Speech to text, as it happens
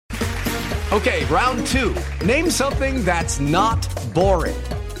Okay, round two. Name something that's not boring.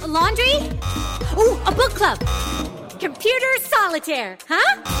 A laundry? Ooh, a book club. Computer solitaire,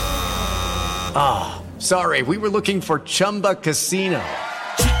 huh? Ah, sorry, we were looking for Chumba Casino.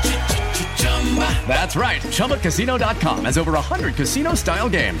 That's right, ChumbaCasino.com has over 100 casino-style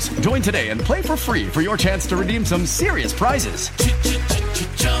games. Join today and play for free for your chance to redeem some serious prizes.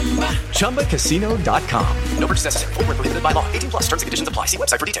 ChumbaCasino.com. No purchase necessary. Void where prohibited by law. 18 plus. Terms and conditions apply. See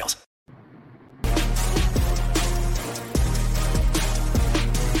website for details.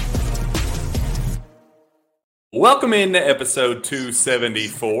 Welcome into episode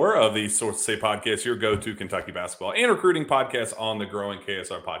 274 of the Sources Say podcast, your go-to Kentucky basketball and recruiting podcast on the growing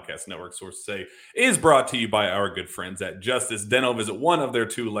KSR Podcast Network. Sources Say is brought to you by our good friends at Justice Dental. Visit one of their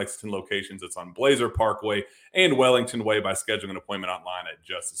two Lexington locations. It's on Blazer Parkway and Wellington Way by scheduling an appointment online at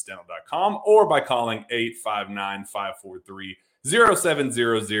justicedental.com or by calling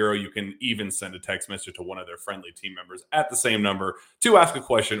 859-543-0700. You can even send a text message to one of their friendly team members at the same number to ask a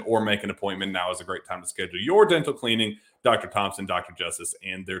question or make an appointment. Now is a great time to schedule your dental cleaning. Dr. Thompson, Dr. Justice,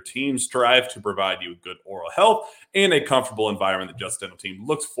 and their team strive to provide you with good oral health and a comfortable environment. The Justice Dental team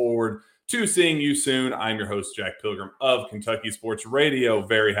looks forward to seeing you soon. I'm your host, Jack Pilgrim of Kentucky Sports Radio.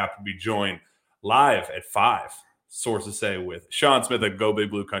 Very happy to be joined live at 5, Sources Say, with Sean Smith at Go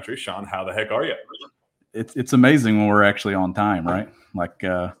Big Blue Country. Sean, how the heck are you? It's amazing when we're actually on time, right? Like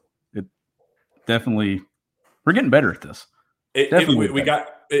it definitely, we're getting better at this.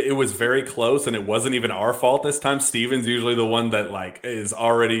 It was very close, and it wasn't even our fault this time. Steven's usually the one that like is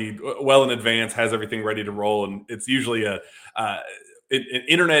already well in advance, has everything ready to roll, and it's usually an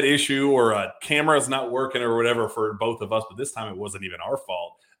internet issue or a camera's not working or whatever for both of us. But this time it wasn't even our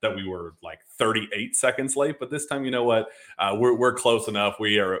fault that we were like 38 seconds late. But this time, you know what? We're close enough.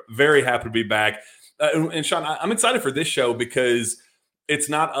 We are very happy to be back. And Sean, I'm excited for this show because it's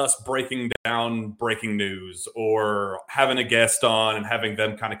not us breaking down breaking news or having a guest on and having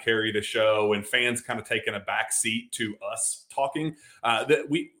them kind of carry the show and fans kind of taking a back seat to us talking.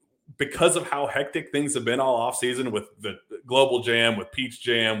 Because of how hectic things have been all off season with the Global Jam, with Peach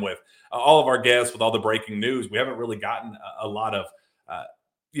Jam, with all of our guests, with all the breaking news, we haven't really gotten a lot of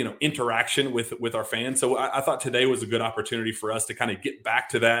interaction with our fans. So I thought today was a good opportunity for us to kind of get back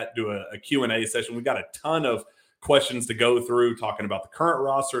to that, do a Q&A session. We got a ton of questions to go through, talking about the current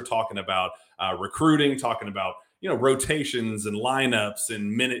roster, talking about recruiting, talking about rotations and lineups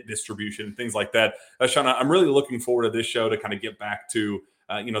and minute distribution and things like that. Sean, I'm really looking forward to this show to kind of get back to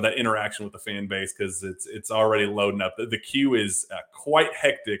that interaction with the fan base, because it's already loading up. The queue is quite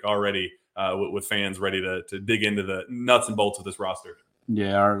hectic already with fans ready to dig into the nuts and bolts of this roster.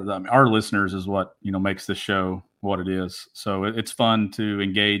 Yeah, our listeners is what makes this show what it is. So it's fun to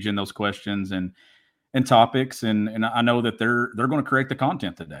engage in those questions and topics, and I know that they're going to create the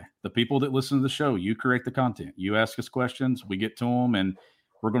content today. The people that listen to the show, you create the content. You ask us questions, we get to them, and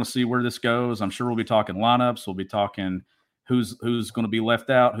we're going to see where this goes. I'm sure we'll be talking lineups. We'll be talking who's going to be left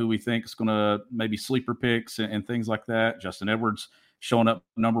out, who we think is going to maybe sleeper picks and things like that. Justin Edwards showing up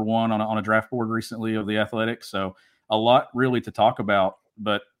number one on a draft board recently of the Athletics. So a lot really to talk about.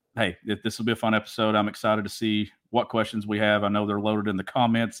 But hey, this will be a fun episode. I'm excited to see what questions we have. I know they're loaded in the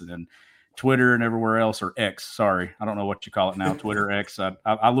comments and then Twitter and everywhere else, or X. Sorry, I don't know what you call it now. Twitter, X.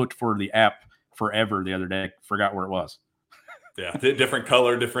 I looked for the app forever the other day. Forgot where it was. Yeah, different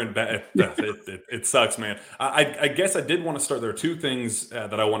color, different. It sucks, man. I guess I did want to start. There are two things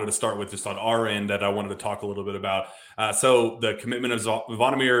that I wanted to start with just on our end that I wanted to talk a little bit about. So the commitment of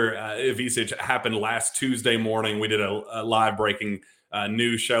Zvonimir Ivisic happened last Tuesday morning. We did a live breaking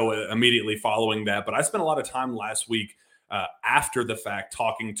news show immediately following that. But I spent a lot of time last week after the fact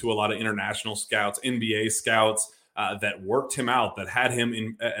talking to a lot of international scouts, NBA scouts, that worked him out, that had him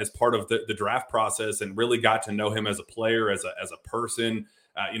in as part of the draft process, and really got to know him as a player, as a person.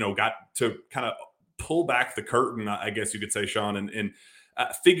 Got to kind of pull back the curtain, I guess you could say, Sean, and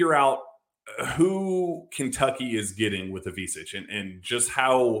figure out who Kentucky is getting with Ivisic, and just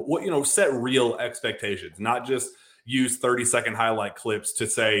set real expectations, not just use 30-second highlight clips to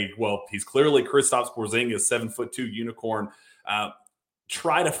say, well, he's clearly Kristaps Porzingis, 7'2" unicorn.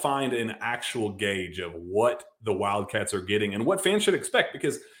 Try to find an actual gauge of what the Wildcats are getting and what fans should expect,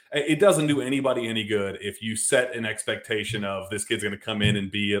 because it doesn't do anybody any good if you set an expectation of this kid's going to come in and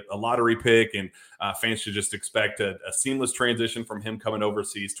be a lottery pick, and fans should just expect a seamless transition from him coming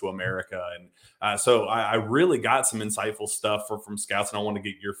overseas to America. And so I really got some insightful stuff from scouts, and I want to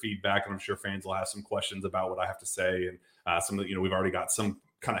get your feedback, and I'm sure fans will have some questions about what I have to say. And we've already got some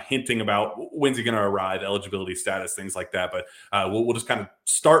kind of hinting about when's he going to arrive, eligibility status, things like that. But we'll just kind of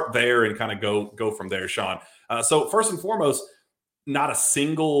start there and kind of go from there, Sean. So first and foremost, not a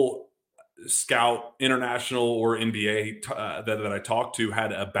single scout, international or NBA that I talked to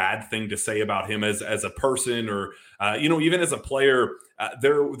had a bad thing to say about him as a person, or even as a player.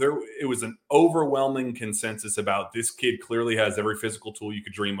 There it was an overwhelming consensus about this kid clearly has every physical tool you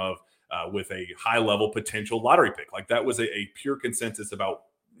could dream of, with a high level potential lottery pick. Like that was a pure consensus about,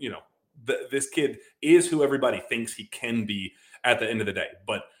 this kid is who everybody thinks he can be at the end of the day.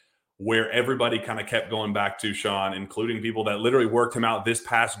 But where everybody kind of kept going back to, Sean, including people that literally worked him out this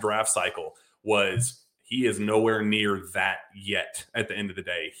past draft cycle, was he is nowhere near that yet at the end of the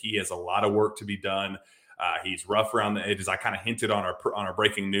day. He has a lot of work to be done. He's rough around the edges. I kind of hinted on our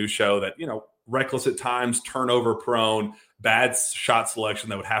breaking news show that, reckless at times, turnover prone, bad shot selection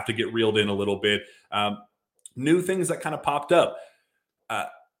that would have to get reeled in a little bit. New things that kind of popped up.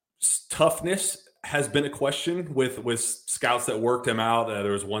 Toughness has been a question with scouts that worked him out.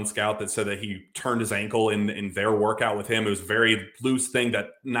 There was one scout that said that he turned his ankle in their workout with him. It was a very loose thing that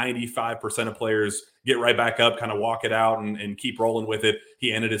 95% of players get right back up, kind of walk it out and keep rolling with it.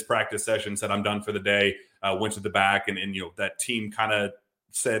 He ended his practice session, said, "I'm done for the day," went to the back, and that team kind of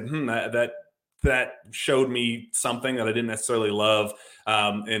said, that showed me something that I didn't necessarily love.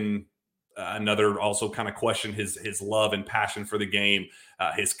 And another also kind of questioned his love and passion for the game,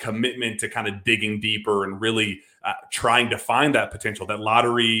 his commitment to kind of digging deeper and really trying to find that potential, that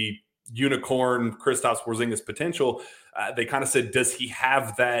lottery unicorn Kristaps Porzingis potential. They kind of said, does he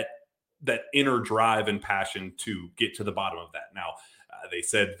have that inner drive and passion to get to the bottom of that? Now, they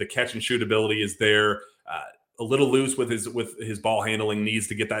said the catch and shoot ability is there. A little loose with his ball handling, needs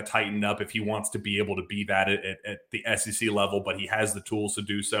to get that tightened up if he wants to be able to be that at the SEC level, but he has the tools to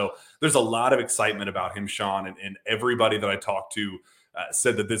do so. There's a lot of excitement about him, Sean, and everybody that I talked to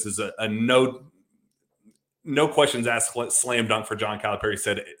said that this is a no questions asked slam dunk for John Calipari.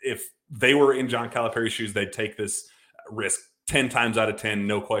 Said if they were in John Calipari's shoes, they'd take this risk 10 times out of 10,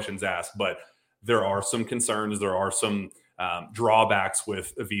 no questions asked. But there are some concerns. There are some drawbacks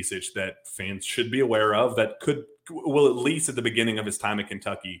with Ivisic that fans should be aware of that will at least at the beginning of his time at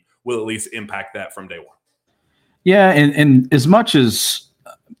Kentucky, will at least impact that from day one. Yeah, and as much as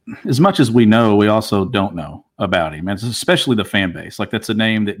we know, we also don't know about him, and especially the fan base. Like that's a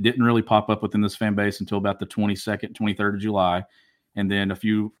name that didn't really pop up within this fan base until about the 22nd, 23rd of July. And then a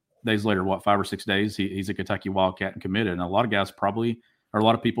few days later, 5 or 6 days, he's a Kentucky Wildcat and committed. And a lot of guys a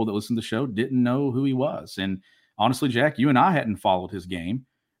lot of people that listen to the show didn't know who he was. And honestly, Jack, you and I hadn't followed his game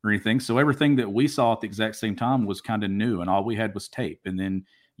or anything. So everything that we saw at the exact same time was kind of new, and all we had was tape. And then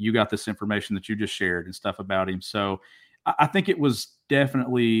you got this information that you just shared and stuff about him. So I think it was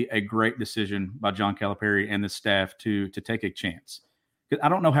definitely a great decision by John Calipari and the staff to take a chance. I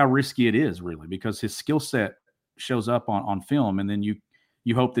don't know how risky it is really, because his skill set shows up on film, and then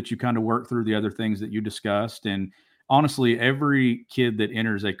you hope that you kind of work through the other things that you discussed. And honestly, every kid that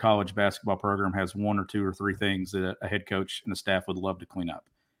enters a college basketball program has 1 or 2 or 3 things that a head coach and the staff would love to clean up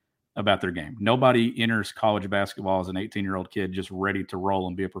about their game. Nobody enters college basketball as an 18-year-old kid just ready to roll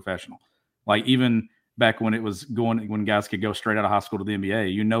and be a professional. Like even back when when guys could go straight out of high school to the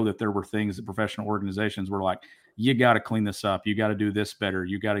NBA, that there were things that professional organizations were like, you got to clean this up. You got to do this better.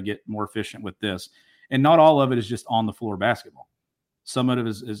 You got to get more efficient with this. And not all of it is just on the floor basketball. Some of it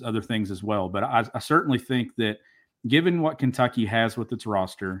is other things as well. But I certainly think that given what Kentucky has with its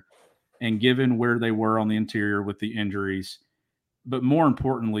roster and given where they were on the interior with the injuries, but more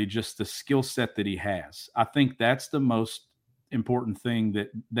importantly, just the skill set that he has, I think that's the most important thing,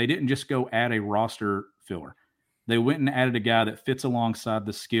 that they didn't just go add a roster filler. They went and added a guy that fits alongside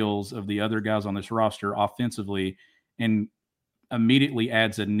the skills of the other guys on this roster offensively and immediately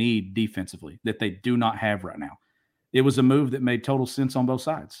adds a need defensively that they do not have right now. It was a move that made total sense on both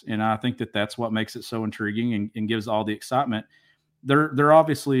sides. And I think that that's what makes it so intriguing and gives all the excitement. There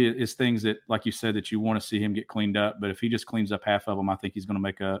obviously is things that, like you said, that you want to see him get cleaned up. But if he just cleans up half of them, I think he's going to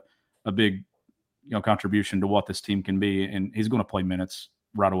make a big contribution to what this team can be. And he's going to play minutes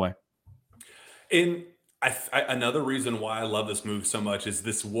right away. And another reason why I love this move so much is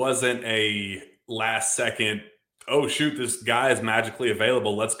this wasn't a last second, oh, shoot, this guy is magically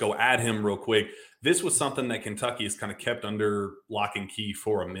available, let's go add him real quick. This was something that Kentucky has kind of kept under lock and key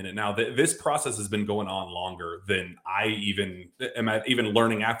for a minute. Now, this process has been going on longer than I even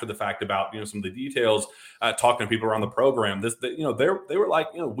learning after the fact about, some of the details, talking to people around the program. They were like,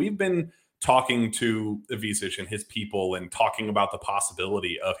 we've been talking to Ivisic and his people and talking about the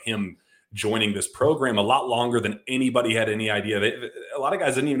possibility of him joining this program a lot longer than anybody had any idea. A lot of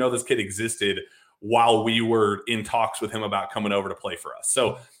guys didn't even know this kid existed while we were in talks with him about coming over to play for us.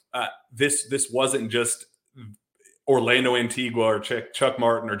 So this wasn't just Orlando Antigua or Chuck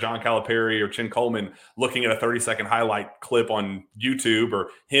Martin or John Calipari or Chin Coleman looking at a 30-second highlight clip on YouTube, or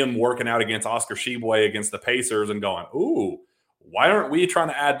him working out against Oscar Tshiebwe against the Pacers and going, ooh, why aren't we trying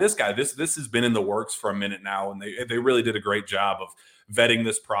to add this guy? This has been in the works for a minute now, and they really did a great job of vetting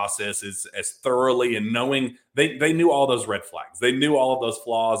this process as thoroughly, and knowing they knew all those red flags. They knew all of those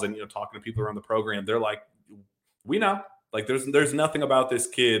flaws, and talking to people around the program, they're like, we know. Like there's nothing about this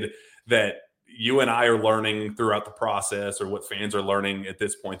kid that you and I are learning throughout the process, or what fans are learning at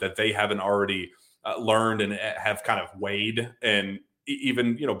this point, that they haven't already learned and have kind of weighed. And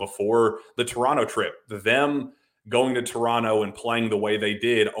even, before the Toronto trip, them going to Toronto and playing the way they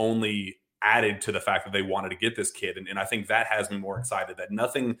did only added to the fact that they wanted to get this kid. And I think that has me more excited, that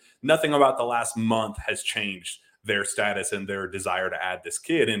nothing about the last month has changed their status and their desire to add this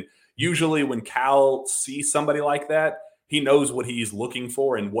kid. And usually when Cal sees somebody like that, he knows what he's looking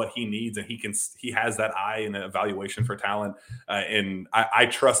for and what he needs, and he has that eye and an evaluation for talent. And I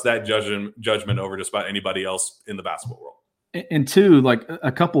trust that judgment over just about anybody else in the basketball world. And two, like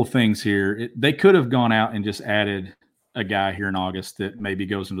a couple of things here, they could have gone out and just added a guy here in August that maybe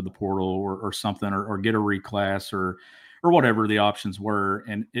goes into the portal or something, or get a reclass or whatever the options were,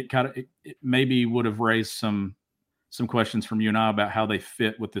 and it maybe would have raised some questions from you and I about how they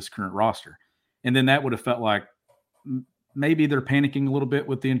fit with this current roster, and then that would have felt like maybe they're panicking a little bit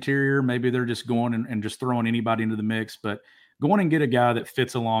with the interior. Maybe they're just going and just throwing anybody into the mix. But going and get a guy that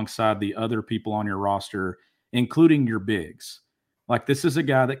fits alongside the other people on your roster, including your bigs. Like, this is a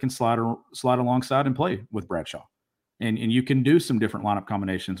guy that can slide alongside and play with Bradshaw. And you can do some different lineup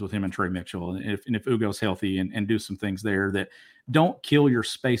combinations with him and Trey Mitchell. And if Ugo's healthy, and do some things there that don't kill your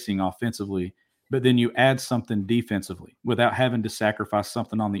spacing offensively, but then you add something defensively without having to sacrifice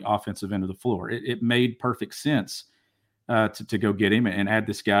something on the offensive end of the floor. It made perfect sense to go get him and add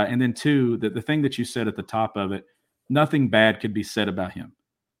this guy. And then two, the thing that you said at the top of it, nothing bad could be said about him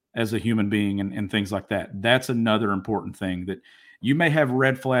as a human being and things like that. That's another important thing, that you may have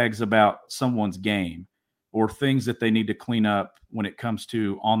red flags about someone's game or things that they need to clean up when it comes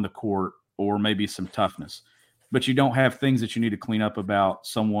to on the court, or maybe some toughness, but you don't have things that you need to clean up about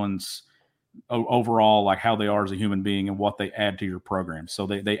someone's overall, like how they are as a human being and what they add to your program. So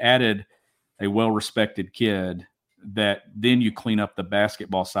they added a well-respected kid that then you clean up the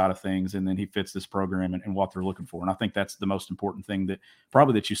basketball side of things, and then he fits this program and what they're looking for. And I think that's the most important thing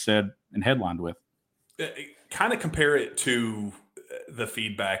that you said and headlined with. Kind of compare it to the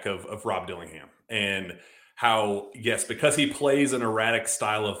feedback of Rob Dillingham, and how, yes, because he plays an erratic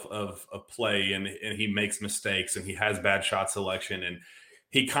style of play, and he makes mistakes, and he has bad shot selection, and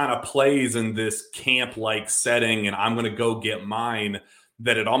he kind of plays in this camp-like setting, and I'm going to go get mine,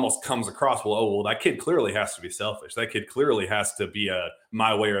 that it almost comes across, well, that kid clearly has to be selfish. That kid clearly has to be a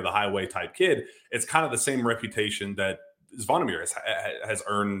my way or the highway type kid. It's kind of the same reputation that Zvonimir has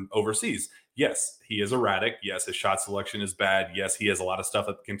earned overseas. Yes, he is erratic. Yes, his shot selection is bad. Yes, he has a lot of stuff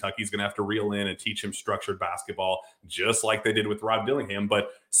that Kentucky's going to have to reel in and teach him structured basketball, just like they did with Rob Dillingham. But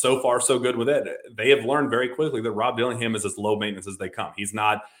so far, so good with it. They have learned very quickly that Rob Dillingham is as low maintenance as they come. He's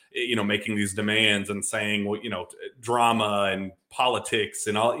not, making these demands and saying, drama and politics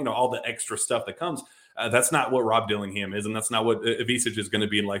and all the extra stuff that comes. That's not what Rob Dillingham is, and that's not what Ivisic is going to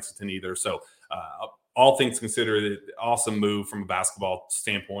be in Lexington either. So, all things considered, awesome move from a basketball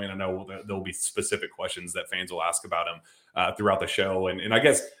standpoint. I know there'll be specific questions that fans will ask about him throughout the show. And I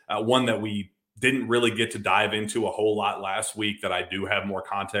guess one that we didn't really get to dive into a whole lot last week that I do have more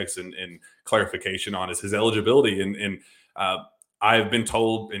context and clarification on is his eligibility. And I've been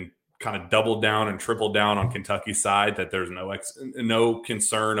told and kind of doubled down and tripled down on Kentucky's side that there's no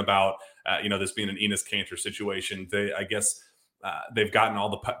concern about, this being an Enes Kanter situation. They've gotten all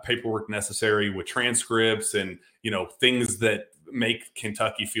the paperwork necessary with transcripts and, things that make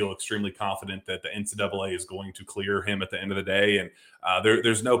Kentucky feel extremely confident that the NCAA is going to clear him at the end of the day. And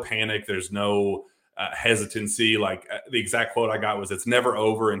there's no panic. There's no hesitancy. Like the exact quote I got was, "It's never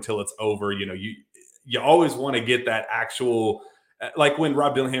over until it's over." You always want to get that actual, like when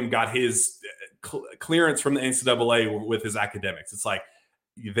Rob Dillingham got his clearance from the NCAA with his academics. It's like,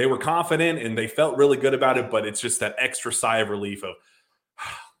 they were confident and they felt really good about it, but it's just that extra sigh of relief of,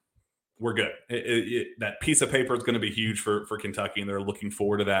 we're good. That piece of paper is going to be huge for Kentucky, and they're looking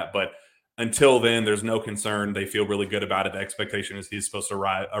forward to that. But until then, there's no concern. They feel really good about it. The expectation is he's supposed to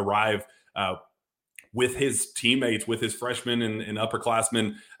arrive with his teammates, with his freshmen and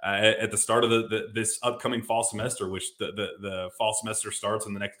upperclassmen at the start of this upcoming fall semester, which the fall semester starts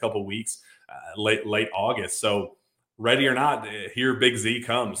in the next couple of weeks, late August. So ready or not, here Big Z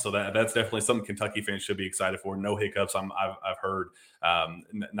comes. So that's definitely something Kentucky fans should be excited for. No hiccups. I've heard.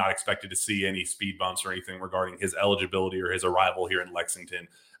 Not expected to see any speed bumps or anything regarding his eligibility or his arrival here in Lexington.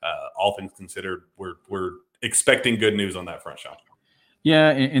 All things considered, we're expecting good news on that front, Sean. Yeah,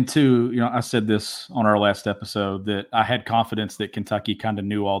 and two, I said this on our last episode that I had confidence that Kentucky kind of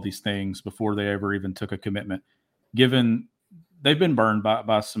knew all these things before they ever even took a commitment, given they've been burned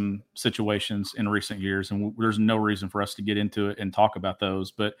by some situations in recent years, and there's no reason for us to get into it and talk about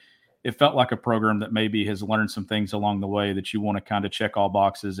those. But it felt like a program that maybe has learned some things along the way that you want to kind of check all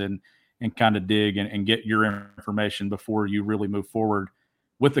boxes and kind of dig and get your information before you really move forward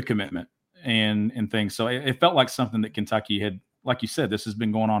with the commitment and things. So it felt like something that Kentucky had, like you said, this has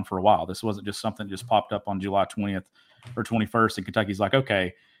been going on for a while. This wasn't just something that just popped up on July 20th or 21st. And Kentucky's like,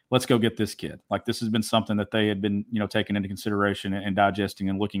 okay, let's go get this kid. Like, this has been something that they had been, taking into consideration and digesting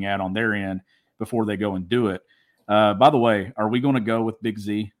and looking at on their end before they go and do it. By the way, are we going to go with Big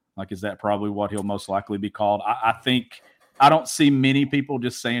Z? Like, is that probably what he'll most likely be called? I think I don't see many people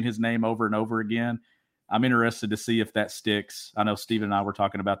just saying his name over and over again. I'm interested to see if that sticks. I know Steven and I were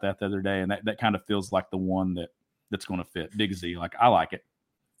talking about that the other day, and that kind of feels like the one that's going to fit. Big Z. Like, I like it.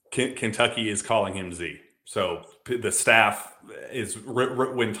 Kentucky is calling him Z. So the staff is,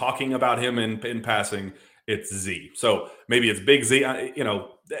 when talking about him in passing, it's Z. So maybe it's Big Z.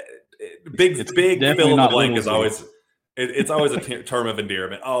 Big fill in the blank is always – it's always a term of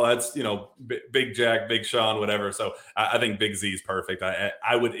endearment. Oh, that's, Big Jack, Big Sean, whatever. So I think Big Z is perfect.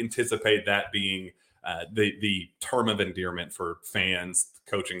 I would anticipate that being the term of endearment for fans,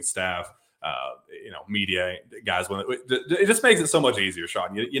 coaching staff, media guys. It just makes it so much easier,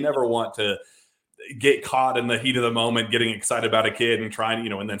 Sean. You never want to get caught in the heat of the moment, getting excited about a kid and trying,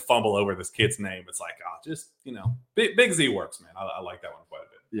 and then fumble over this kid's name. It's like, Big Z works, man. I like that one quite a bit.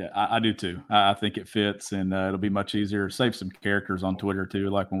 Yeah, I do too. I think it fits, and it'll be much easier. Save some characters on Twitter too,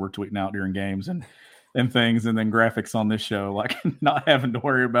 like when we're tweeting out during games and things, and then graphics on this show, like not having to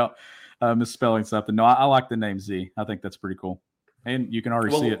worry about misspelling something. No, I like the name Z. I think that's pretty cool, and you can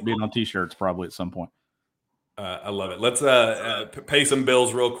already see it being on T-shirts probably at some point. I love it. Let's pay some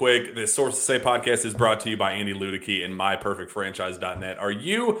bills real quick. The Source to Say podcast is brought to you by Andy Ludicky and MyPerfectFranchise.net. Are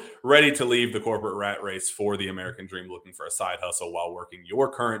you ready to leave the corporate rat race for the American dream, looking for a side hustle while working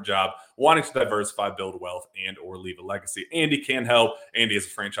your current job, wanting to diversify, build wealth, and or leave a legacy? Andy can help. Andy is a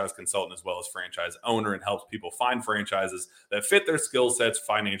franchise consultant as well as franchise owner and helps people find franchises that fit their skill sets,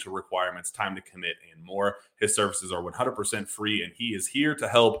 financial requirements, time to commit, and more. His services are 100% free, and he is here to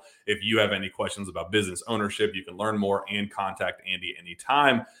help. If you have any questions about business ownership, you can learn more and contact Andy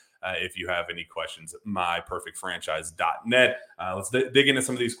anytime. If you have any questions, myperfectfranchise.net. Let's dig into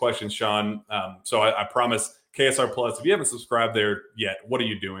some of these questions, Sean. So I promise KSR Plus, if you haven't subscribed there yet, what are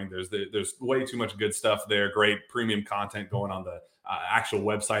you doing? There's way too much good stuff there. Great premium content going on the actual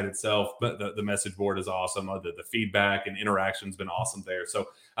website itself, but the message board is awesome. The feedback and interaction's been awesome there. So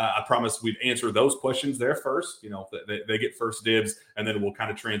I promise we'd answer those questions there first. They get first dibs, and then we'll kind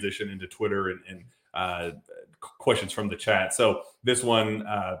of transition into Twitter and questions from the chat. So this one,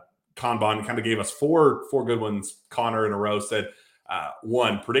 Kanban kind of gave us four good ones. Connor in a row said,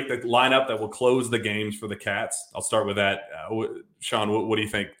 one, predict the lineup that will close the games for the Cats. I'll start with that. Sean, what do you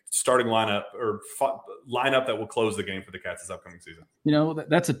think? Starting lineup or lineup that will close the game for the Cats this upcoming season?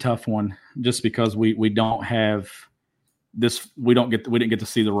 That's a tough one, just because we don't have this. We didn't get to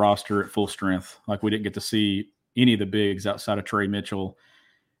see the roster at full strength. Like, we didn't get to see any of the bigs outside of Trey Mitchell.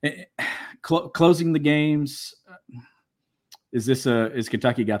 Closing the games. Is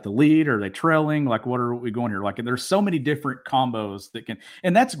Kentucky got the lead? Or are they trailing? Like, what are we going here? Like, there's so many different combos that can,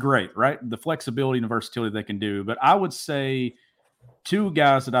 and that's great, right? The flexibility and the versatility they can do. But I would say two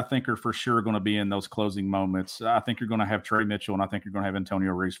guys that I think are for sure going to be in those closing moments. I think you're going to have Trey Mitchell, and I think you're going to have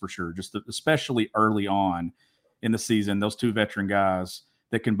Antonio Reese for sure. Especially early on in the season, those two veteran guys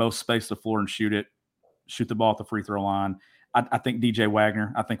that can both space the floor and shoot the ball at the free throw line. I think DJ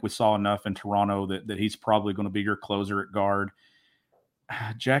Wagner, I think we saw enough in Toronto that he's probably going to be your closer at guard.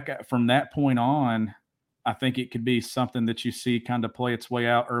 Jack, from that point on, I think it could be something that you see kind of play its way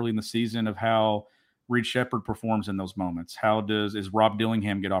out early in the season of how Reed Sheppard performs in those moments. Is Rob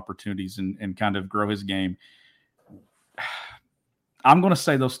Dillingham get opportunities and kind of grow his game? I'm going to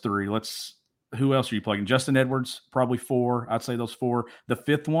say those three. Who else are you playing? Justin Edwards, probably four. I'd say those four. The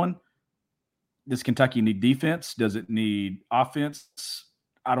fifth one, does Kentucky need defense? Does it need offense?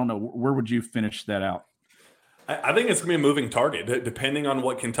 I don't know. Where would you finish that out? I think it's going to be a moving target, depending on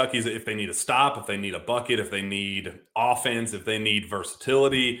what Kentucky's, if they need a stop, if they need a bucket, if they need offense, if they need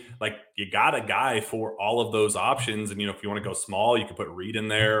versatility. Like, you got a guy for all of those options. And, if you want to go small, you can put Reed in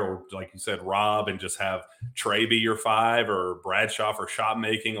there, or like you said, Rob, and just have Trey be your 5, or Bradshaw for shot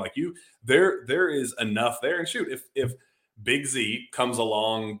making. Like, there is enough there. And shoot, if Big Z comes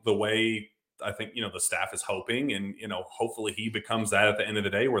along the way I think, the staff is hoping, and, hopefully he becomes that at the end of the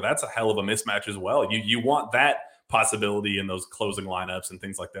day, where that's a hell of a mismatch as well. You want that possibility in those closing lineups and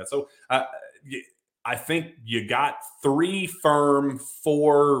things like that. So I think you got 3 firm,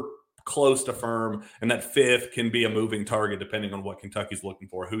 4 close to firm, and that 5th can be a moving target depending on what Kentucky's looking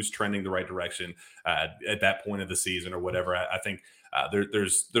for, who's trending the right direction at that point of the season or whatever. I think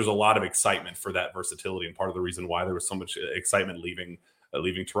there's a lot of excitement for that versatility, and part of the reason why there was so much excitement leaving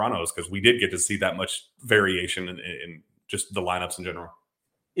Toronto is because we did get to see that much variation in just the lineups in general.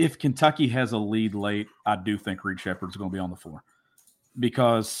 If Kentucky has a lead late, I do think Reed Sheppard's going to be on the floor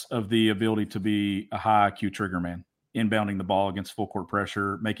because of the ability to be a high IQ trigger man, inbounding the ball against full court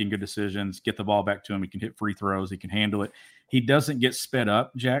pressure, making good decisions, get the ball back to him. He can hit free throws. He can handle it. He doesn't get sped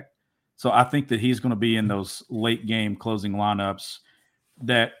up, Jack. So I think that he's going to be in those late game closing lineups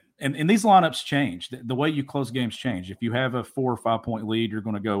that – and these lineups change. The way you close games change. If you have a 4 or 5 point lead, you're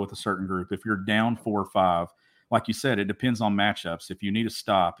going to go with a certain group. If you're down 4 or 5, like you said, it depends on matchups. If you need a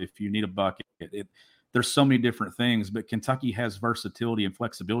stop, if you need a bucket, there's so many different things. But Kentucky has versatility and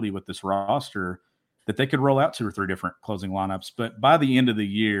flexibility with this roster that they could roll out 2 or 3 different closing lineups. But by the end of the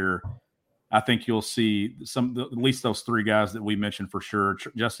year, I think you'll see at least those 3 guys that we mentioned for sure.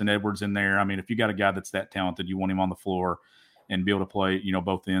 Justin Edwards in there. I mean, if you got a guy that's that talented, you want him on the floor and be able to play,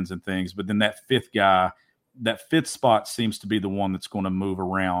 both ends and things. But then that 5th guy, that 5th spot seems to be the one that's going to move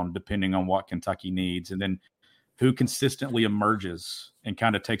around depending on what Kentucky needs. And then who consistently emerges and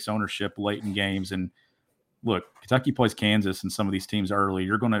kind of takes ownership late in games. And look, Kentucky plays Kansas and some of these teams early.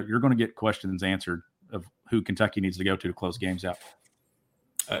 You're going to get questions answered of who Kentucky needs to go to close games out.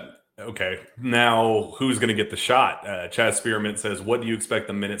 Okay. Now, who's going to get the shot? Chaz Spearmint says, what do you expect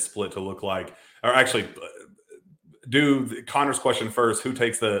the minute split to look like? Or actually, do Connor's question first. Who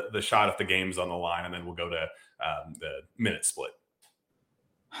takes the shot if the game's on the line? And then we'll go to the minute split.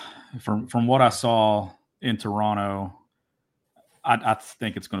 From what I saw in Toronto, I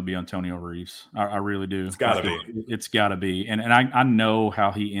think it's going to be Antonio Reeves. I really do. It's got to be. It's got to be. And I know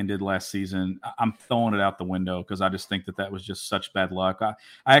how he ended last season. I'm throwing it out the window because I just think that was just such bad luck. I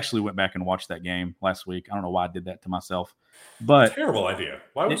actually went back and watched that game last week. I don't know why I did that to myself. But terrible idea.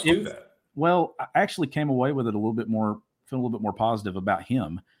 Why would you do that? Well, I actually came away with it feel a little bit more positive about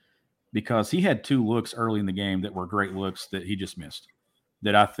him because he had 2 looks early in the game that were great looks that he just missed.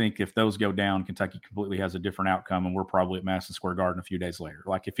 That I think if those go down, Kentucky completely has a different outcome, and we're probably at Madison Square Garden a few days later.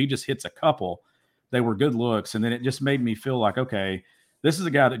 Like, if he just hits a couple, they were good looks, and then it just made me feel like, okay, this is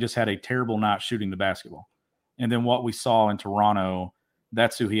a guy that just had a terrible night shooting the basketball. And then what we saw in Toronto,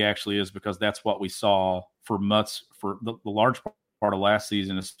 that's who he actually is, because that's what we saw for the large part of last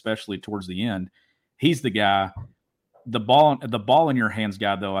season, especially towards the end. He's the guy. The ball in your hands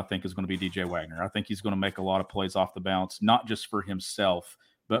guy, though, I think is going to be DJ Wagner. I think he's going to make a lot of plays off the bounce, not just for himself,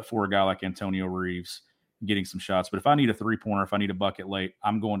 but for a guy like Antonio Reeves getting some shots. But if I need a 3-pointer, if I need a bucket late,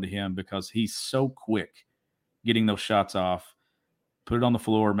 I'm going to him because he's so quick getting those shots off, put it on the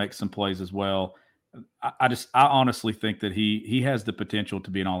floor, make some plays as well. I honestly think that he has the potential to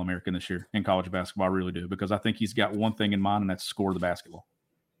be an All-American this year in college basketball. I really do, because I think he's got one thing in mind, and that's score the basketball.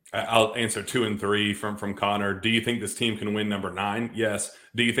 I'll answer 2 and 3 from Connor. Do you think this team can win number 9? Yes.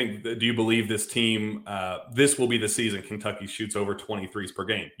 Do you believe this team, this will be the season Kentucky shoots over 23s per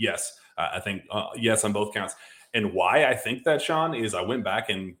game? Yes. I think yes on both counts. And why I think that, Sean, is I went back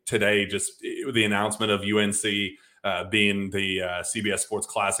and today, just the announcement of UNC being the CBS Sports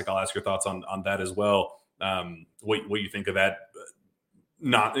Classic. I'll ask your thoughts on that as well. What you think of that?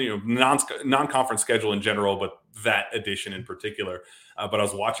 Not non-conference schedule in general, but that edition in particular. But I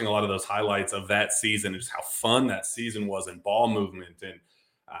was watching a lot of those highlights of that season, and just how fun that season was, and ball movement, and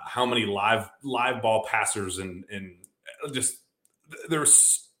how many live ball passers, and just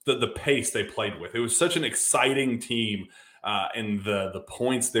there's the pace they played with. It was such an exciting team, and the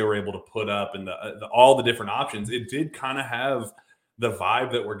points they were able to put up, and all the different options. It did kind of have the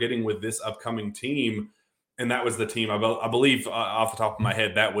vibe that we're getting with this upcoming team. And that was the team, I believe, off the top of my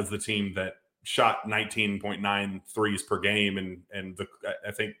head, that was the team that shot 19.9 threes per game, and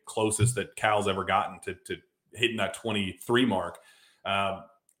I think closest that Cal's ever gotten to hitting that 23 mark.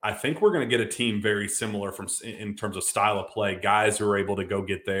 I think we're going to get a team very similar in terms of style of play, guys who are able to go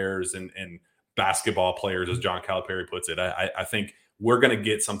get theirs, and basketball players, as John Calipari puts it. I think we're going to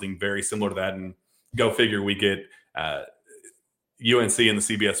get something very similar to that. And go figure, we get UNC in the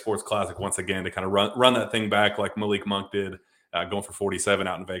CBS Sports Classic once again to kind of run that thing back like Malik Monk did, going for 47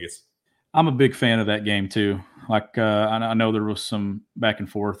 out in Vegas. I'm a big fan of that game too. Like I know there was some back and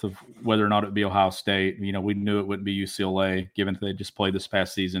forth of whether or not it would be Ohio State. You know, we knew it wouldn't be UCLA given that they just played this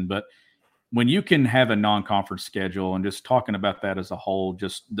past season. But when you can have a non-conference schedule, and just talking about that as a whole,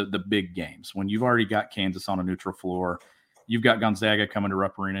 just the big games, when you've already got Kansas on a neutral floor, you've got Gonzaga coming to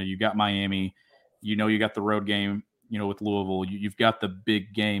Rupp Arena, you got Miami, you know, you got the road game, you know, with Louisville, you've got the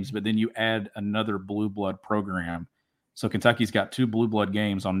big games, but then you add another blue blood program. So Kentucky's got 2 blue blood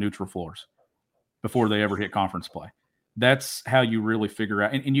games on neutral floors before they ever hit conference play. That's how you really figure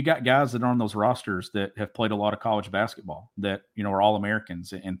out. And you got guys that are on those rosters that have played a lot of college basketball that, you know, are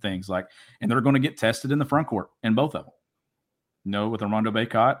All-Americans and things like, and they're going to get tested in the front court in both of them. You know, with Armando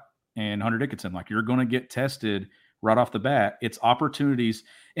Bacot and Hunter Dickinson, like, you're going to get tested right off the bat. It's opportunities.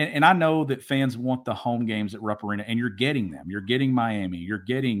 And I know that fans want the home games at Rupp Arena, and you're getting them. You're getting Miami. You're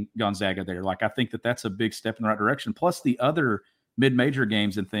getting Gonzaga there. Like, I think that that's a big step in the right direction. Plus, the other mid-major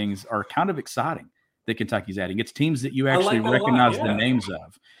games and things are kind of exciting that Kentucky's adding. It's teams that you actually recognize the names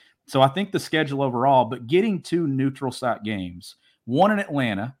of. So I think the schedule overall, but getting 2 neutral site games, one in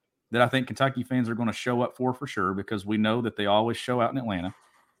Atlanta that I think Kentucky fans are going to show up for sure, because we know that they always show out in Atlanta.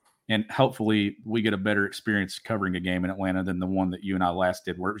 And hopefully we get a better experience covering a game in Atlanta than the one that you and I last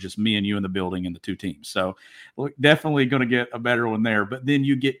did, where it was just me and you in the building and the 2 teams. So definitely going to get a better one there. But then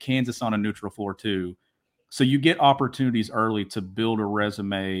you get Kansas on a neutral floor too. So you get opportunities early to build a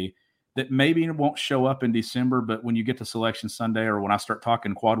resume that maybe won't show up in December, but when you get to Selection Sunday, or when I start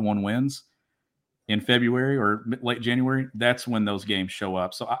talking quad 1 wins in February or late January, that's when those games show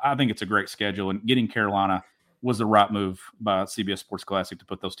up. So I think it's a great schedule, and getting Carolina was the right move by CBS Sports Classic to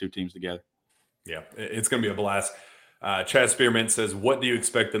put those 2 teams together. Yeah, it's going to be a blast. Chad Spearman says, what do you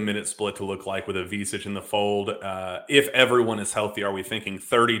expect the minute split to look like with a Vicic in the fold? If everyone is healthy, are we thinking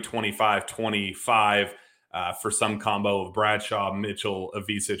 30, 25, 25 for some combo of Bradshaw, Mitchell,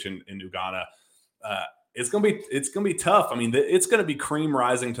 Vicic, and Ugonna? It's going to be tough. I mean, it's going to be cream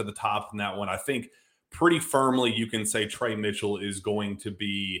rising to the top in that one. I think pretty firmly you can say Trey Mitchell is going to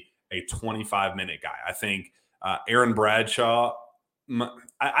be a 25-minute guy. I think Aaron Bradshaw,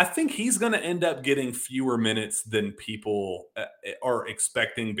 I think he's going to end up getting fewer minutes than people are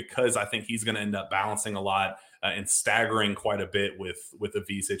expecting, because I think he's going to end up balancing a lot and staggering quite a bit with a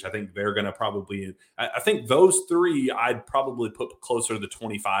Vicic. I think they're going to probably – I think those 3 I'd probably put closer to the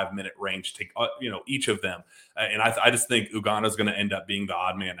 25-minute range, each of them. And I just think Ugana's going to end up being the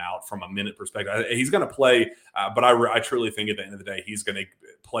odd man out from a minute perspective. He's going to play, but I truly think at the end of the day, he's going to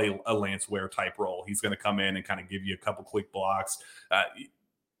play a Lance Ware type role. He's going to come in and kind of give you a couple quick blocks,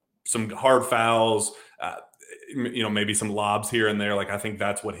 some hard fouls, maybe some lobs here and there. Like, I think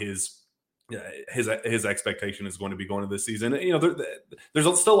that's what his expectation is going to be going into this season.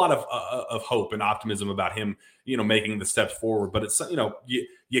 There's still a lot of hope and optimism about him, making the steps forward. But it's,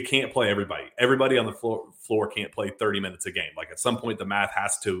 you can't play everybody. Everybody on the floor can't play 30 minutes a game. Like, at some point, the math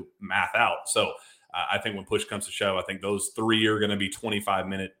has to math out. So I think when push comes to shove, I think those 3 are going to be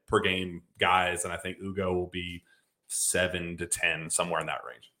 25-minute per game guys, and I think Ugo will be 7 to 10, somewhere in that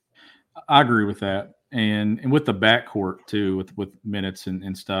range. I agree with that. And with the backcourt too, with minutes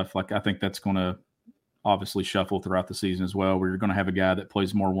and stuff, like, I think that's going to obviously shuffle throughout the season as well, where you're going to have a guy that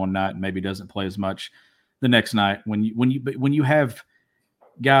plays more one night and maybe doesn't play as much the next night. When you have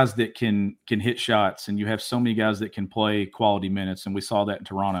guys that can hit shots, and you have so many guys that can play quality minutes, and we saw that in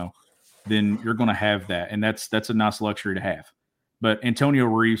Toronto, then you're going to have that. And that's a nice luxury to have. But Antonio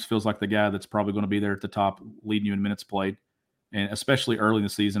Reeves feels like the guy that's probably going to be there at the top, leading you in minutes played. And especially early in the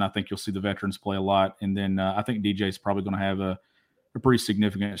season, I think you'll see the veterans play a lot. And then I think DJ is probably going to have a pretty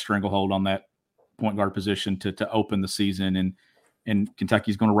significant stranglehold on that point guard position to open the season. And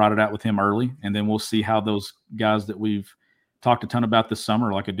Kentucky's going to ride it out with him early. And then we'll see how those guys that we've talked a ton about this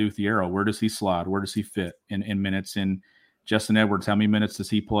summer, like a Adou Thiero, where does he slide? Where does he fit in minutes? And Justin Edwards, how many minutes does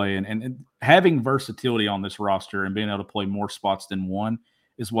he play? And having versatility on this roster and being able to play more spots than one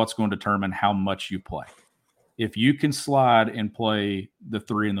is what's going to determine how much you play. If you can slide and play the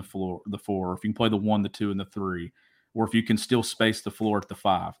 3 and the 4, or if you can play the 1, the 2, and the 3, or if you can still space the floor at the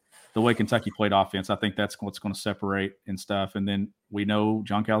 5, the way Kentucky played offense, I think that's what's going to separate and stuff. And then we know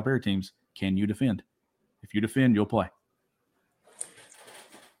John Calipari teams, can you defend? If you defend, you'll play.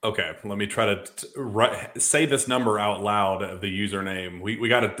 Okay, let me try to say this number out loud of the username. We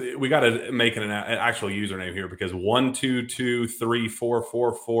got to make an actual username here, because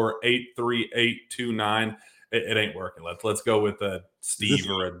 1223444838829. It ain't working. Let's go with a Steve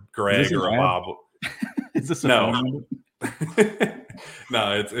or a Greg or a Bob. Is this no?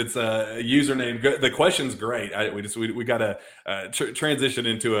 No, it's a username. The question's great. We got to transition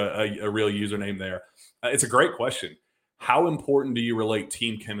into a real username there. It's a great question. How important do you relate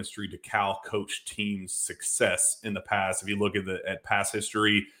team chemistry to Cal coach team's success in the past? If you look at past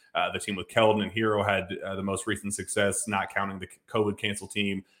history, the team with Keldon and Hero had the most recent success, not counting the COVID cancel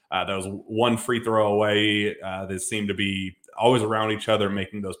team. That was one free throw away. They seemed to be always around each other,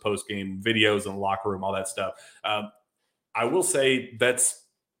 making those post-game videos in the locker room, all that stuff. I will say that's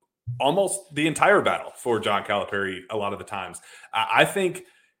almost the entire battle for John Calipari a lot of the times. I think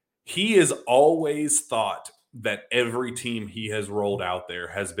he has always thought that every team he has rolled out there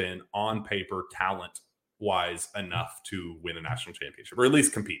has been on paper talent-wise enough to win a national championship, or at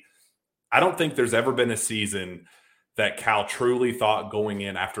least compete. I don't think there's ever been a season that Cal truly thought going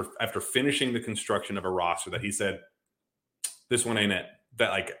in after finishing the construction of a roster that he said, this one ain't it.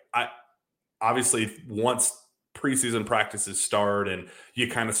 That obviously once preseason practices start and you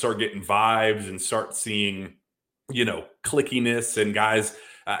kind of start getting vibes and start seeing, clickiness and guys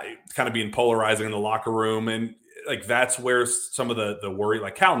kind of being polarizing in the locker room. And that's where some of the worry,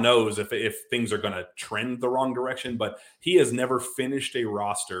 Cal knows if things are going to trend the wrong direction, but he has never finished a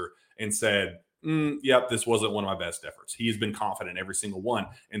roster and said, yep, this wasn't one of my best efforts. He's been confident in every single one.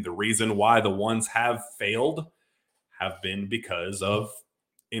 And the reason why the ones have failed have been because of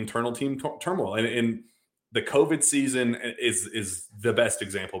internal team turmoil. And the COVID season is the best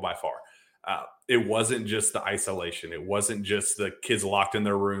example by far. It wasn't just the isolation. It wasn't just the kids locked in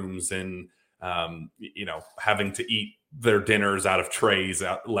their rooms and, having to eat their dinners out of trays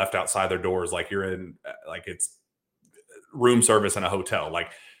left outside their doors. Like you're in, it's room service in a hotel.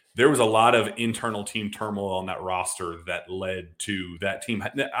 There was a lot of internal team turmoil on that roster that led to that team.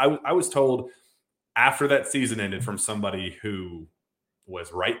 I was told after that season ended from somebody who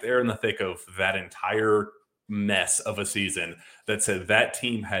was right there in the thick of that entire mess of a season that said that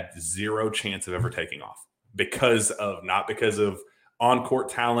team had zero chance of ever taking off not because of on-court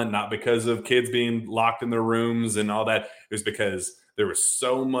talent, not because of kids being locked in their rooms and all that. It was because there was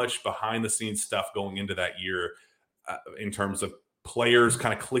so much behind-the-scenes stuff going into that year in terms of players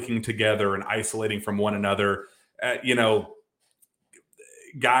kind of clicking together and isolating from one another,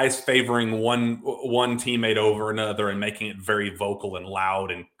 guys favoring one teammate over another and making it very vocal and loud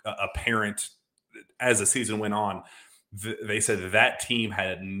and apparent as the season went on. They said that team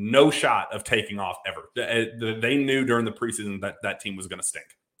had no shot of taking off ever. They knew during the preseason that team was going to stink.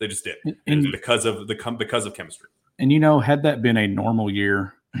 They just did, because of chemistry. And had that been a normal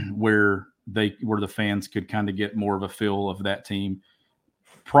year where the fans could kind of get more of a feel of that team,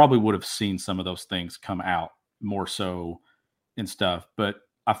 probably would have seen some of those things come out more so and stuff. But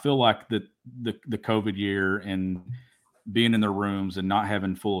I feel like the COVID year and being in their rooms and not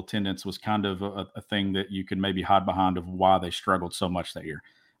having full attendance was kind of a thing that you could maybe hide behind of why they struggled so much that year.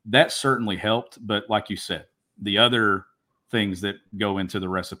 That certainly helped. But like you said, the other things that go into the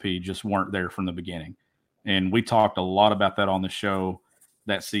recipe just weren't there from the beginning. And we talked a lot about that on the show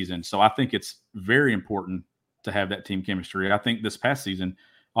that season. So I think it's very important to have that team chemistry. I think this past season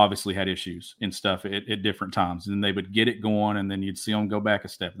obviously had issues and stuff at different times. And they would get it going and then you'd see them go back a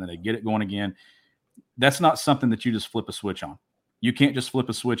step and then they'd get it going again. That's not something that you just flip a switch on. You can't just flip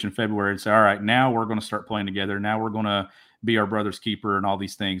a switch in February and say, all right, now we're going to start playing together. Now we're going to be our brother's keeper and all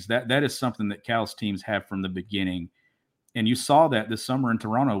these things. That is something that Cal's teams have from the beginning. And you saw that this summer in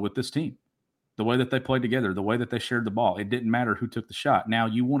Toronto with this team, the way that they played together, the way that they shared the ball. It didn't matter who took the shot. Now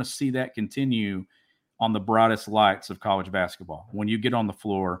you want to see that continue on the brightest lights of college basketball. When you get on the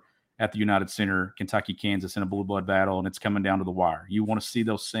floor at the United Center, Kentucky, Kansas in a blue blood battle, and it's coming down to the wire, you want to see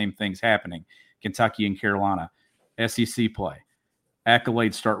those same things happening. Kentucky and Carolina, SEC play,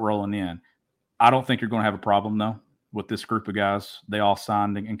 accolades start rolling in. I don't think you're going to have a problem, though, with this group of guys. They all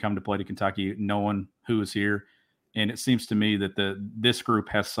signed and come to play to Kentucky knowing who is here. And it seems to me that this group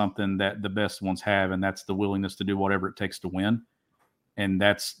has something that the best ones have, and that's the willingness to do whatever it takes to win. And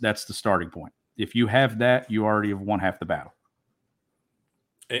that's the starting point. If you have that, you already have won half the battle.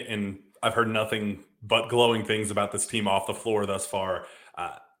 And I've heard nothing but glowing things about this team off the floor thus far.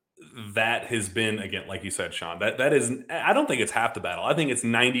 That has been, again, like you said, Sean, that is, I don't think it's half the battle. I think it's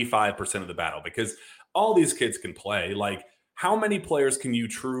 95% of the battle, because all these kids can play. How many players can you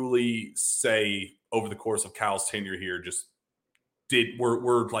truly say over the course of Cal's tenure here just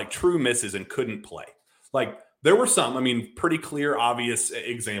were like true misses and couldn't play? There were some, pretty clear, obvious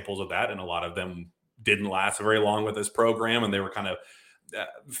examples of that, and a lot of them didn't last very long with this program, and they were kind of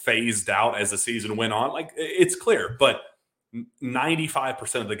phased out as the season went on. It's clear, but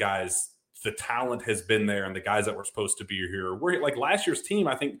 95% of the guys, the talent has been there, and the guys that were supposed to be here were last year's team,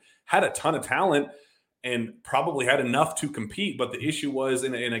 I think, had a ton of talent. and probably had enough to compete. But the issue was,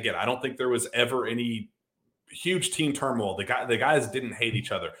 and again, I don't think there was ever any huge team turmoil. The guys didn't hate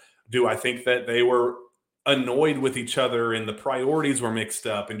each other. Do I think that they were annoyed with each other and the priorities were mixed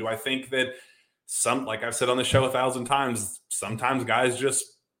up? And do I think that like I've said on the show 1,000 times, sometimes guys just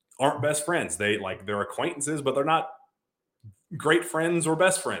aren't best friends. They're acquaintances, but they're not great friends or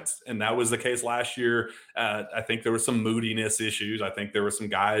best friends. And that was the case last year. I think there was some moodiness issues. I think there were some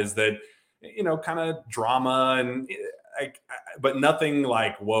guys that, kind of drama and but nothing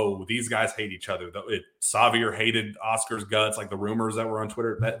like, whoa, these guys hate each other. Xavier hated Oscar's guts, like the rumors that were on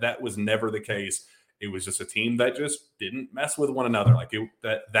Twitter. That was never the case. It was just a team that just didn't mess with one another. Like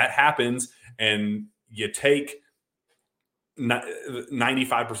that happens, and you take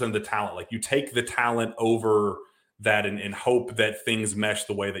 95% of the talent. Like you take the talent over that and hope that things mesh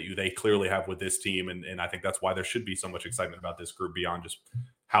the way that they clearly have with this team. And I think that's why there should be so much excitement about this group beyond just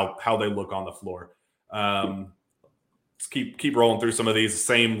how they look on the floor. Let's keep rolling through some of these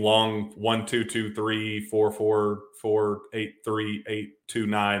same long 1 2 2 3 4 4 4 8 3 8 2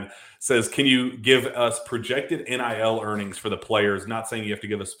 9 says, can you give us projected NIL earnings for the players? Not saying you have to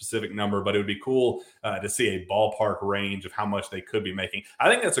give a specific number, but it would be cool to see a ballpark range of how much they could be making. I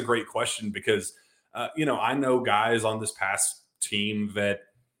think that's a great question because I know guys on this past team that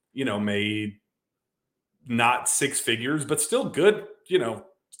made not six figures, but still good,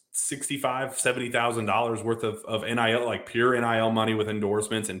 $65,000, $70,000 worth of NIL, like pure NIL money with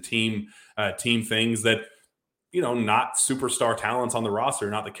endorsements and team things that, not superstar talents on the roster,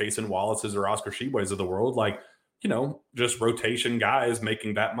 not the Cason Wallaces or Oscar Tshiebwe's of the world, like, just rotation guys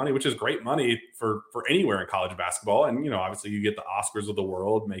making that money, which is great money for anywhere in college basketball. And, obviously you get the Oscars of the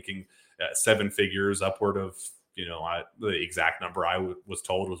world making seven figures, upward of, the exact number I was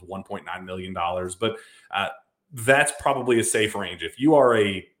told was $1.9 million. But that's probably a safe range. If you are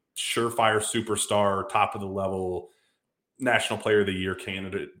a surefire superstar, top of the level, national player of the year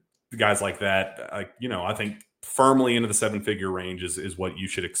candidate, guys like that, I think firmly into the seven-figure range is what you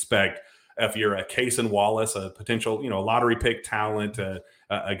should expect. If you're a Cason Wallace, a potential, a lottery pick talent, a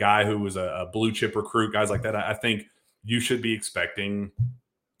guy who was a blue chip recruit, guys like that, I think you should be expecting,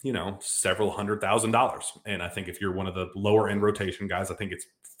 several $100,000. And I think if you're one of the lower end rotation guys, I think it's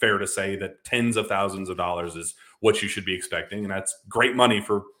fair to say that tens of thousands of dollars is what you should be expecting. And that's great money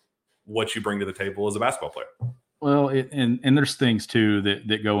for what you bring to the table as a basketball player. Well, and there's things too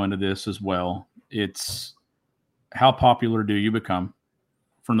that go into this as well. It's how popular do you become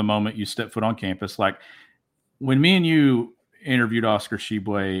from the moment you step foot on campus? Like when me and you interviewed Oscar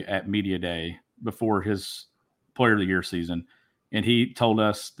Tshiebwe at Media Day before his Player of the Year season, and he told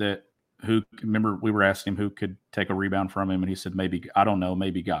us that remember we were asking him who could take a rebound from him, and he said, maybe, I don't know,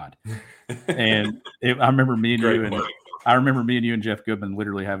 maybe God. And I remember me and you and Jeff Goodman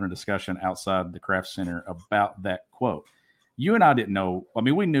literally having a discussion outside the Kraft Center about that quote. You and I didn't know. I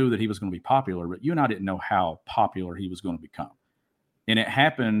mean, we knew that he was going to be popular, but you and I didn't know how popular he was going to become. And it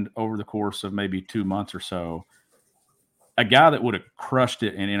happened over the course of maybe 2 months or so. A guy that would have crushed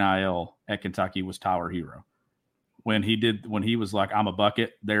it in NIL at Kentucky was Tyler Hero. When he was like, I'm a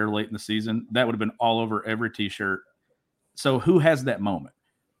bucket there late in the season, that would have been all over every T-shirt. So who has that moment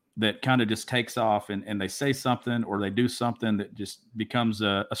that kind of just takes off and they say something or they do something that just becomes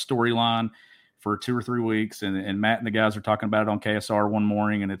a storyline for 2 or 3 weeks, and Matt and the guys are talking about it on KSR one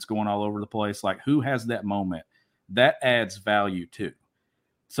morning and it's going all over the place. Like, who has that moment? That adds value too.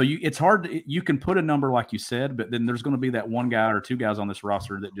 So it's hard you can put a number like you said, but then there's going to be that one guy or two guys on this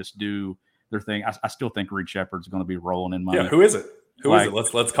roster that just do their thing. I still think Reed Sheppard's going to be rolling in money. Yeah, who is it? Who is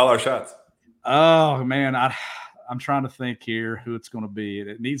it? Let's call our shots. Oh man, I'm trying to think here who it's going to be.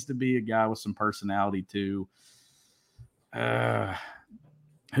 It needs to be a guy with some personality too.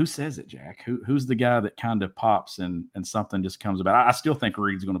 Who says it, Jack? Who's the guy that kind of pops and something just comes about? I still think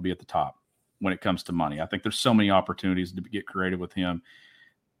Reed's going to be at the top when it comes to money. I think there's so many opportunities to get creative with him.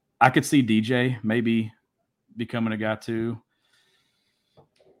 I could see DJ maybe becoming a guy too.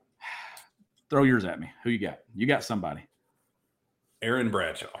 Throw yours at me. Who you got? You got somebody. Aaron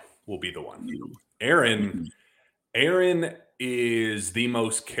Bradshaw will be the one. Aaron is the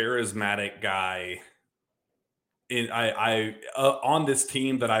most charismatic guy on this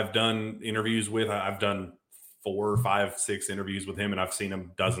team that I've done interviews with. I've done 4, 5, 6 interviews with him, and I've seen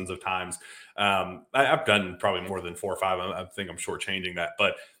him dozens of times. I've done probably more than 4 or 5. I think I'm shortchanging that,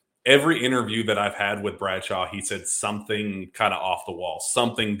 but every interview that I've had with Bradshaw, he said something kind of off the wall,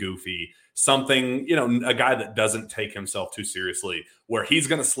 something goofy, something, a guy that doesn't take himself too seriously, where he's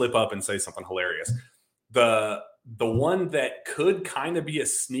going to slip up and say something hilarious. The one that could kind of be a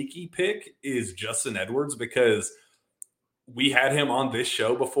sneaky pick is Justin Edwards, because we had him on this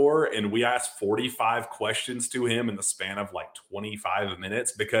show before, and we asked 45 questions to him in the span of like 25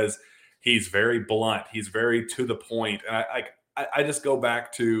 minutes because he's very blunt. He's very to the point. And I just go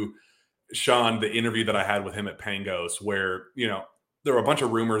back to Sean, the interview that I had with him at Pangos, where, there were a bunch of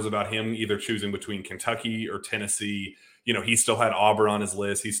rumors about him either choosing between Kentucky or Tennessee. He still had Auburn on his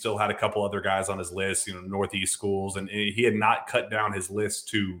list. He still had a couple other guys on his list, Northeast schools, and he had not cut down his list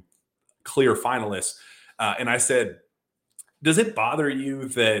to clear finalists. And I said, does it bother you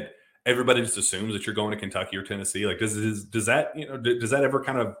that everybody just assumes that you're going to Kentucky or Tennessee? Like, does that ever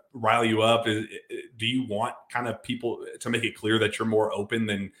kind of rile you up? Do you want kind of people to make it clear that you're more open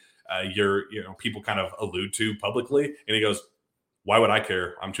than people kind of allude to publicly? And he goes, why would I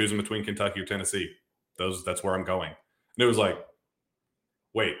care? I'm choosing between Kentucky or Tennessee. That's where I'm going. And it was like,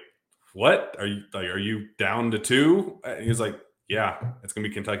 wait, what? Are you down to two? And he was like, yeah, it's going to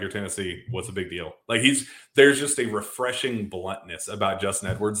be Kentucky or Tennessee. What's the big deal? Like, there's just a refreshing bluntness about Justin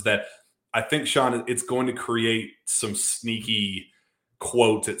Edwards that I think, Sean, it's going to create some sneaky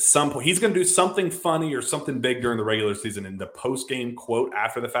quotes at some point. He's going to do something funny or something big during the regular season, and the post-game quote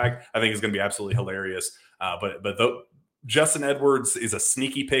after the fact, I think is going to be absolutely hilarious. Justin Edwards is a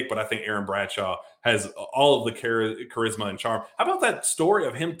sneaky pick, but I think Aaron Bradshaw has all of the charisma and charm. How about that story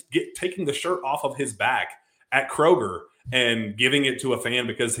of him taking the shirt off of his back at Kroger and giving it to a fan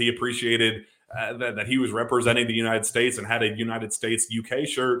because he appreciated that he was representing the United States and had a United States UK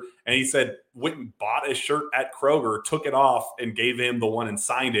shirt. And he said, went and bought a shirt at Kroger, took it off and gave him the one and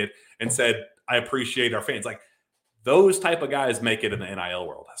signed it and said, I appreciate our fans. Like, those type of guys make it in the NIL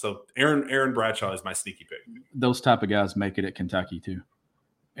world. So Aaron Bradshaw is my sneaky pick. Those type of guys make it at Kentucky too.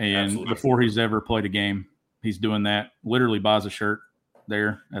 And Absolutely. Before he's ever played a game, he's doing that. Literally buys a shirt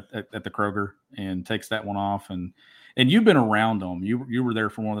there at the Kroger and takes that one off. And you've been around them. You were there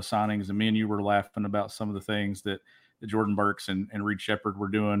for one of the signings, and me and you were laughing about some of the things that Jordan Burks and Reed Sheppard were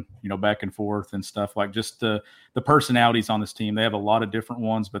doing, back and forth and stuff, like just the personalities on this team. They have a lot of different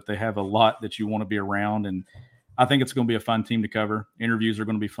ones, but they have a lot that you want to be around. And I think it's going to be a fun team to cover. Interviews are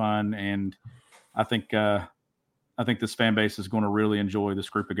going to be fun. And I think this fan base is going to really enjoy this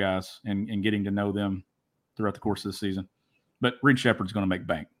group of guys and getting to know them throughout the course of the season. But Reed Sheppard's going to make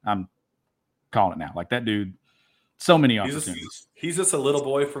bank. I'm calling it now. Like, that dude, so many opportunities. He's just a little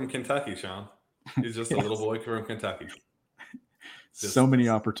boy from Kentucky, Sean. He's just a little boy from Kentucky. So many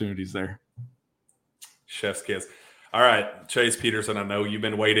opportunities there. Chef's kiss. All right, Chase Peterson, I know you've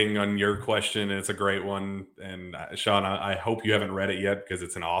been waiting on your question, and it's a great one. And Sean, I hope you haven't read it yet because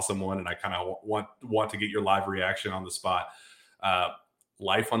it's an awesome one, and I kind of want to get your live reaction on the spot.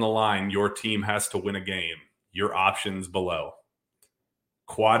 Life on the line, your team has to win a game. Your options below: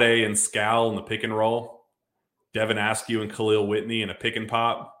 Quade and Scal in the pick and roll, Devin Askew and Khalil Whitney in a pick and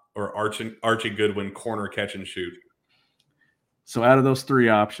pop, or Archie Goodwin corner catch and shoot. So out of those three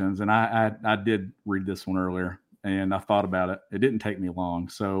options, and I did read this one earlier, and I thought about it. It didn't take me long.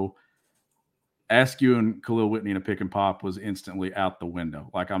 So Askew and Khalil Whitney in a pick and pop was instantly out the window.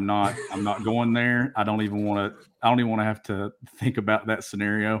 Like, I'm not going there. I don't even want to have to think about that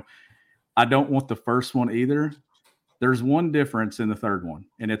scenario. I don't want the first one either. There's one difference in the third one,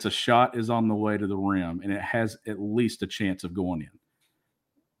 and it's a shot is on the way to the rim, and it has at least a chance of going in.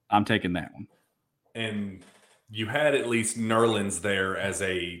 I'm taking that one. And you had at least Nerlens there as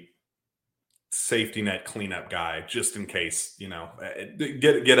a safety net cleanup guy, just in case,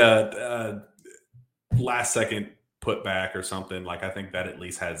 get a last second put back or something. Like, I think that at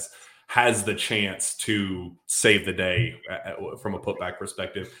least has the chance to save the day from a putback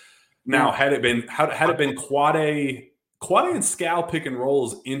perspective. Now, had it been Quade and Scal pick and roll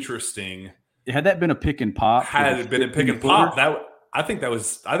is interesting. Had that been a pick and pop, had it been a pick and pop, I think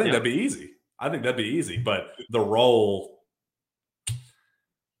that'd be easy. I think that'd be easy. But the roll.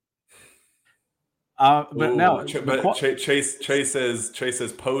 Chase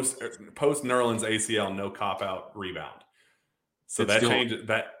says post Nerlens ACL, no cop out rebound. So that changes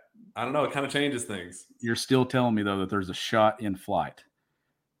that. I don't know. It kind of changes things. You're still telling me though that there's a shot in flight,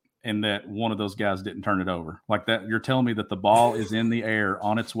 and that one of those guys didn't turn it over like that. You're telling me that the ball is in the air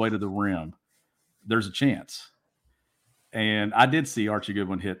on its way to the rim. There's a chance. And I did see Archie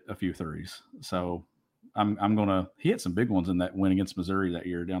Goodwin hit a few threes. So he hit some big ones in that win against Missouri that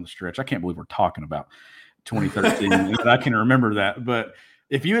year down the stretch. I can't believe we're talking about 2013. I can remember that. But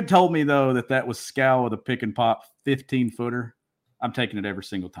if you had told me, though, that was Scal with a pick and pop 15-footer, I'm taking it every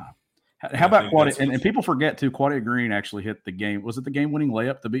single time. How about Quade? And people forget, too, Quade Green actually hit the game. Was it the game-winning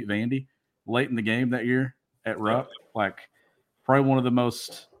layup to beat Vandy late in the game that year at Rupp? Like, probably one of the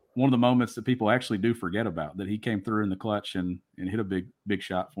moments that people actually do forget about, that he came through in the clutch and hit a big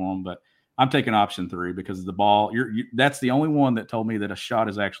shot for him. But I'm taking option 3 because the ball. That's the only one that told me that a shot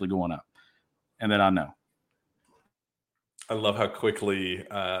is actually going up, and that I know. I love how quickly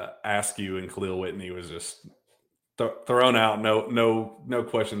Askew and Khalil Whitney was just thrown out. No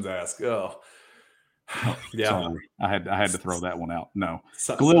questions asked. Oh, yeah. Sorry. I had to throw that one out. No,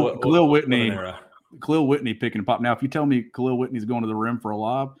 Khalil Whitney. Khalil Whitney picking a pop. Now, if you tell me Khalil Whitney's going to the rim for a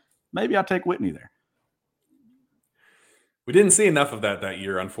lob, maybe I'll take Whitney there. We didn't see enough of that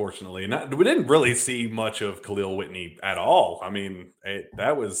year, unfortunately. We didn't really see much of Khalil Whitney at all. I mean,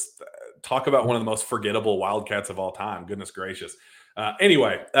 that was talk about one of the most forgettable Wildcats of all time. Goodness gracious.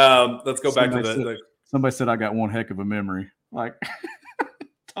 Anyway, let's go back to somebody said I got one heck of a memory. Like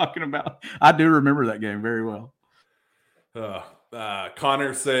talking about, I do remember that game very well.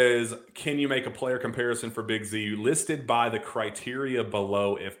 Connor says, can you make a player comparison for Big Z listed by the criteria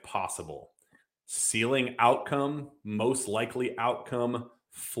below if possible? Ceiling outcome, most likely outcome,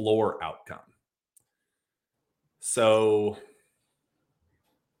 floor outcome. So,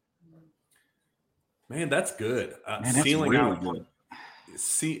 man, that's good. Ceiling really outcome.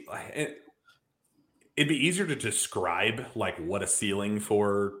 See, it'd be easier to describe like what a ceiling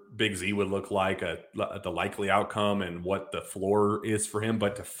for Big Z would look like, the likely outcome, and what the floor is for him.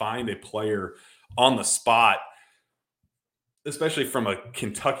 But to find a player on the spot, especially from a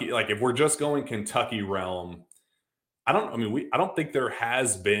Kentucky, like if we're just going Kentucky realm, I don't think there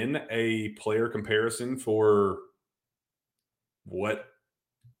has been a player comparison for what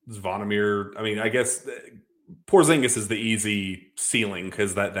Zvonimir. I mean, I guess Porzingis is the easy ceiling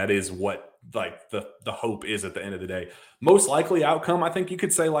because that is what like the hope is at the end of the day. Most likely outcome, I think you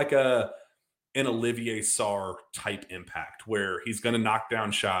could say like an Olivier Sarr type impact where he's going to knock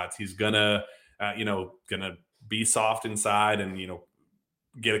down shots. He's gonna be soft inside and,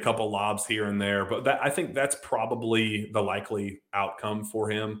 get a couple lobs here and there. But I think that's probably the likely outcome for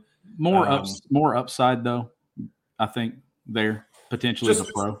him. More upside, though, I think there, potentially as a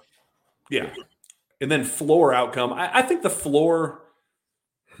pro. Yeah. And then floor outcome. I think the floor,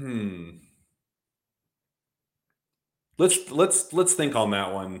 Let's think on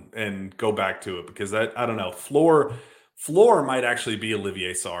that one and go back to it because I don't know. Floor might actually be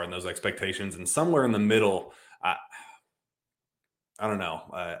Olivier Sarr in those expectations, and somewhere in the middle, I don't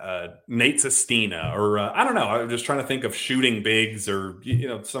know, Nate Sestina, or I don't know. I'm just trying to think of shooting bigs, or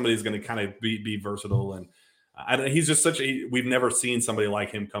somebody's going to kind of be versatile, and he's just we've never seen somebody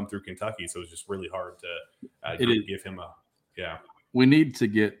like him come through Kentucky, so it's just really hard to give him We need to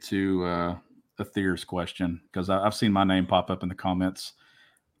get to Athir's question because I've seen my name pop up in the comments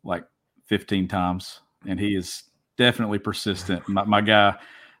like 15 times, and he is definitely persistent. My guy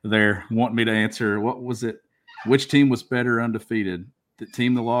there wanting me to answer, what was it? Which team was better undefeated? The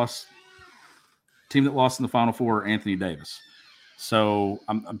team that lost in the Final Four, or Anthony Davis? So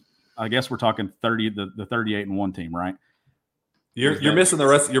I guess we're talking 30, the 38-1 team, right? You're missing the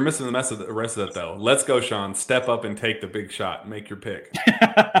rest. You're missing the rest of it, though. Let's go, Sean. Step up and take the big shot. Make your pick.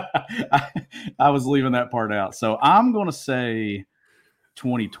 I was leaving that part out. So I'm going to say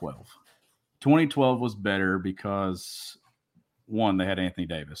 2012. 2012 was better because, one, they had Anthony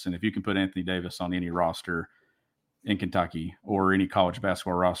Davis. And if you can put Anthony Davis on any roster in Kentucky or any college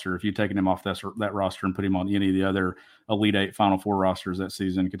basketball roster, if you've taken him off that roster and put him on any of the other Elite Eight Final Four rosters that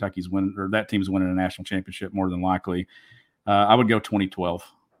season, Kentucky's winning, or that team's winning a national championship more than likely. I would go 2012.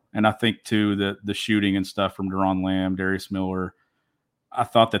 And I think, too, the shooting and stuff from Deron Lamb, Darius Miller, I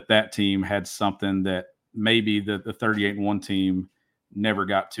thought that team had something that maybe the 38-1 team never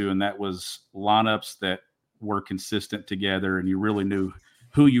got to, and that was lineups that were consistent together, and you really knew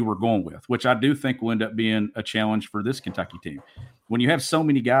who you were going with, which I do think will end up being a challenge for this Kentucky team. When you have so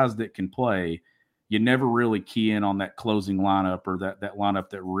many guys that can play, you never really key in on that closing lineup or that lineup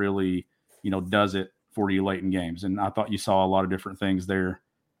that really, does it for you late in games. And I thought you saw a lot of different things there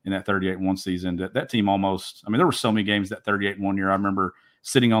in that 38-1 season. That team almost, there were so many games that 38-1 year. I remember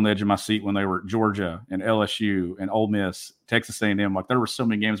sitting on the edge of my seat when they were at Georgia and LSU and Ole Miss, Texas A&M. Like, there were so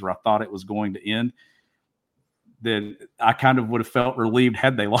many games where I thought it was going to end that I kind of would have felt relieved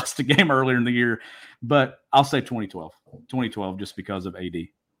had they lost a game earlier in the year. But I'll say 2012 just because of AD.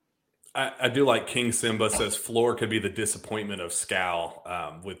 I do like King Simba says floor could be the disappointment of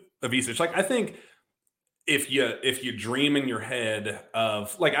Scal with Avicic. Like, I think if you dream in your head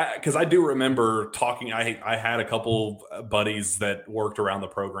of because I do remember talking, I had a couple buddies that worked around the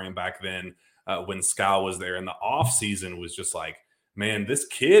program back then when Scal was there, and the off season was just like, man, this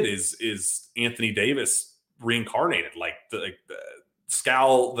kid is Anthony Davis reincarnated. Like the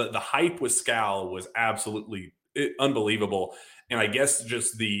Scal, the hype with Scal was absolutely unbelievable. And I guess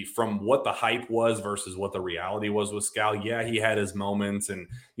just from what the hype was versus what the reality was with Skal, yeah, he had his moments. And,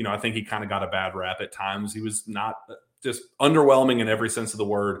 I think he kind of got a bad rap at times. He was not just underwhelming in every sense of the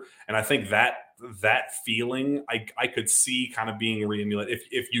word. And I think that feeling I could see kind of being re-emulated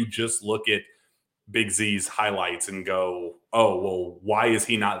if you just look at Big Z's highlights and go, oh, well, why is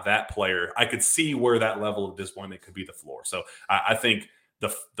he not that player? I could see where that level of disappointment could be the floor. So I think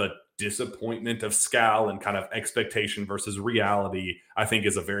the disappointment of Skal and kind of expectation versus reality, I think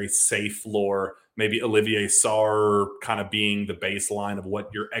is a very safe floor. Maybe Olivier Sarr kind of being the baseline of what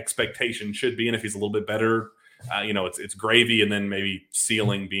your expectation should be. And if he's a little bit better, it's gravy. And then maybe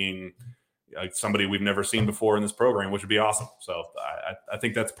ceiling being somebody we've never seen before in this program, which would be awesome. So I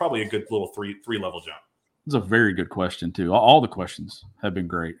think that's probably a good little three level jump. It's a very good question too. All the questions have been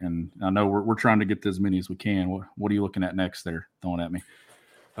great. And I know we're trying to get to as many as we can. What are you looking at next there throwing at me?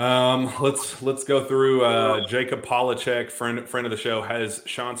 Let's go through Jacob Polachek, friend of the show. Has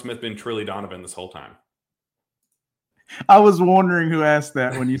Sean Smith been Trilly Donovan this whole time? I was wondering who asked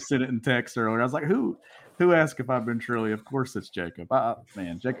that when you sent it in text earlier. I was like, who asked if I've been Trilly? Of course it's Jacob.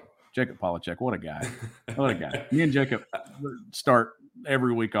 Jacob Polachek, what a guy. What a guy. Me and Jacob start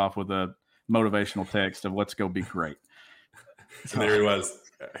every week off with a motivational text of let's go be great. So there he was.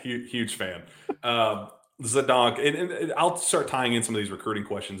 Huge fan. Zadonk, and I'll start tying in some of these recruiting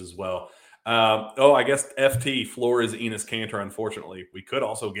questions as well. I guess FT, floor is Enes Kanter, unfortunately. We could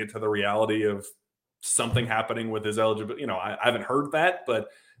also get to the reality of something happening with his eligibility. I haven't heard that, but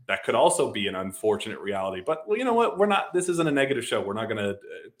that could also be an unfortunate reality. But you know what? This isn't a negative show. We're not going to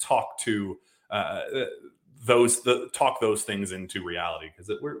talk to talk those things into reality,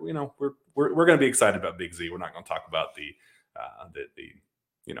 because we're going to be excited about Big Z. We're not going to talk about the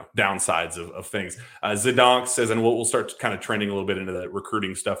downsides of things. Zadonk says, and we'll start kind of trending a little bit into the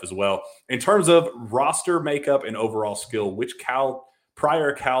recruiting stuff as well. In terms of roster makeup and overall skill, which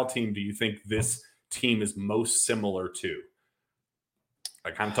prior Cal team do you think this team is most similar to? I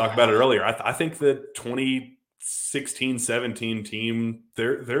kind of talked about it earlier. I think the 2016-17 team,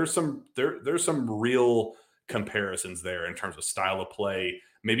 there's some real comparisons there in terms of style of play.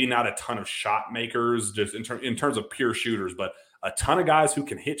 Maybe not a ton of shot makers, just in terms of pure shooters, but a ton of guys who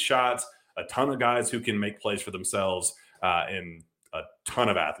can hit shots, a ton of guys who can make plays for themselves, and a ton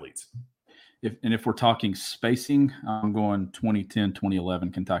of athletes. If we're talking spacing, I'm going 2010,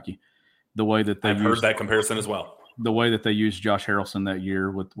 2011 Kentucky. The way that I've heard that comparison as well. The way that they used Josh Harrelson that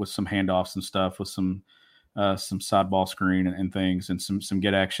year with some handoffs and stuff, with some side ball screen and things, and some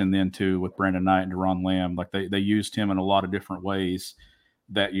get action then too with Brandon Knight and Deron Lamb. Like they used him in a lot of different ways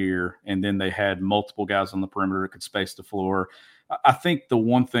that year. And then they had multiple guys on the perimeter that could space the floor. I think the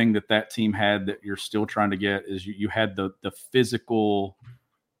one thing that team had that you're still trying to get is you had the physical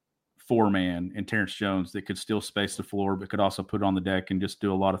four-man in Terrence Jones that could still space the floor, but could also put on the deck and just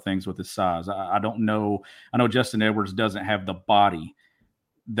do a lot of things with his size. I don't know. I know Justin Edwards doesn't have the body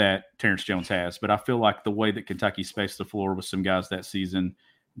that Terrence Jones has, but I feel like the way that Kentucky spaced the floor with some guys that season,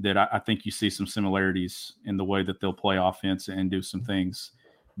 that I think you see some similarities in the way that they'll play offense and do some things.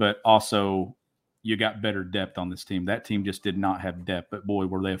 But also, you got better depth on this team. That team just did not have depth, but boy,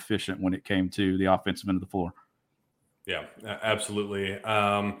 were they efficient when it came to the offensive end of the floor. Yeah, absolutely.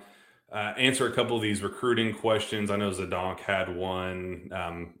 Answer a couple of these recruiting questions. I know Zadonk had one.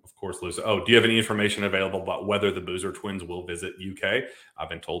 Of course, Lucy. Do you have any information available about whether the Boozer twins will visit UK? I've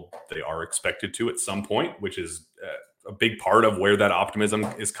been told they are expected to at some point, which is a big part of where that optimism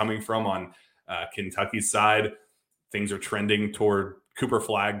is coming from on Kentucky's side. Things are trending toward Cooper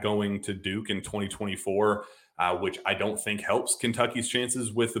Flagg going to Duke in 2024, which I don't think helps Kentucky's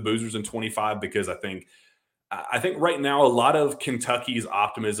chances with the Boozers in 25, because I think right now a lot of Kentucky's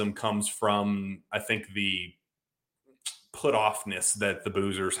optimism comes from, I think, the put-offness that the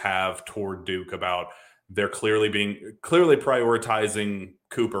Boozers have toward Duke about they're clearly prioritizing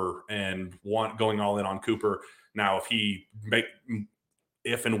Cooper and going all in on Cooper. Now,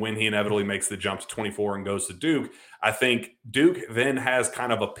 if and when he inevitably makes the jump to 24 and goes to Duke, I think Duke then has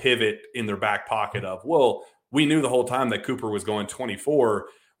kind of a pivot in their back pocket of, well, we knew the whole time that Cooper was going 24.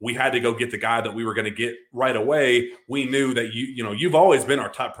 We had to go get the guy that we were going to get right away. We knew that you've always been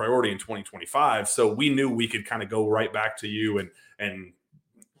our top priority in 2025. So we knew we could kind of go right back to you and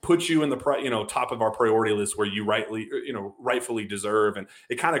put you in the top of our priority list where you rightfully deserve. And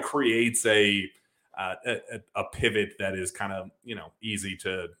it kind of creates a pivot that is kind of, easy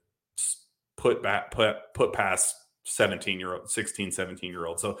to put past 16,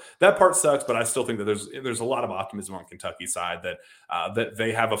 17-year-old. So that part sucks, but I still think that there's a lot of optimism on Kentucky's side that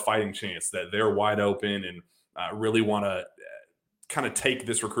they have a fighting chance, that they're wide open and really want to kind of take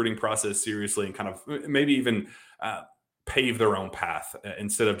this recruiting process seriously and kind of maybe even pave their own path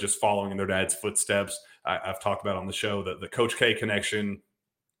instead of just following in their dad's footsteps. I've talked about on the show the Coach K connection.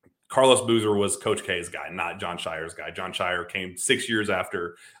 Carlos Boozer was Coach K's guy, not Jon Scheyer's guy. Jon Scheyer came 6 years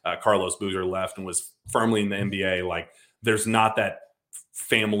after Carlos Boozer left and was firmly in the NBA. Like, there's not that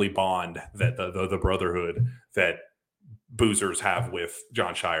family bond, that the brotherhood that Boozers have with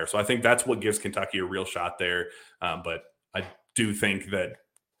Jon Scheyer. So I think that's what gives Kentucky a real shot there. But I do think that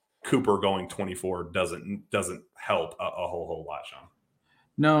Cooper going 24 doesn't help a whole lot, Sean.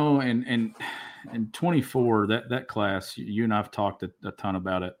 No, and 24, that class, you and I've talked a ton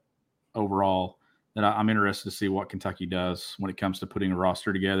about it overall, that I'm interested to see what Kentucky does when it comes to putting a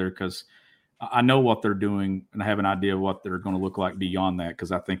roster together, because I know what they're doing and I have an idea of what they're going to look like beyond that,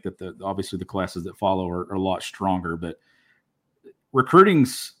 because I think that obviously the classes that follow are a lot stronger. But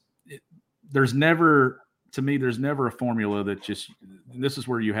recruiting's, there's never a formula that just, this is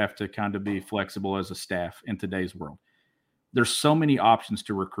where you have to kind of be flexible as a staff in today's world. There's so many options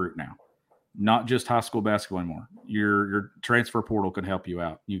to recruit now, not just high school basketball anymore. Your transfer portal can help you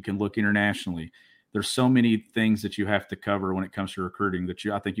out. You can look internationally. There's so many things that you have to cover when it comes to recruiting that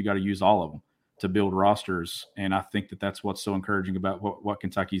I think you got to use all of them to build rosters. And I think that that's what's so encouraging about what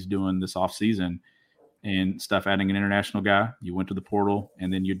Kentucky's doing this offseason and stuff, adding an international guy. You went to the portal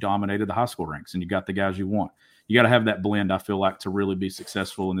and then you dominated the high school ranks and you got the guys you want. You got to have that blend, I feel like, to really be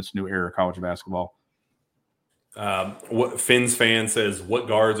successful in this new era of college basketball. What Finn's fan says, what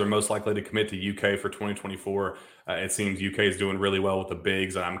guards are most likely to commit to UK for 2024? It seems UK is doing really well with the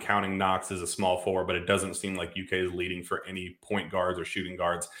bigs, and I'm counting Knox as a small forward, but it doesn't seem like UK is leading for any point guards or shooting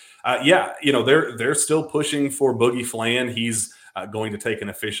guards. They're still pushing for Boogie Flan. He's going to take an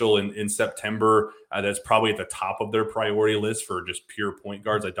official in September. That's probably at the top of their priority list for just pure point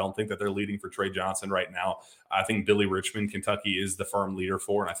guards. I don't think that they're leading for Trey Johnson right now. I think Billy Richmond, Kentucky, is the firm leader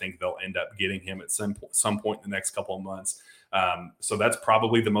for, and I think they'll end up getting him at some point in the next couple of months. So that's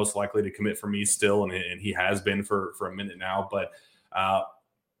probably the most likely to commit for me still, and he has been for a minute now. But I'm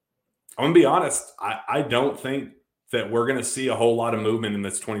going to be honest, I don't think that we're going to see a whole lot of movement in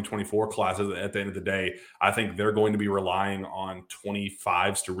this 2024 class at the end of the day. I think they're going to be relying on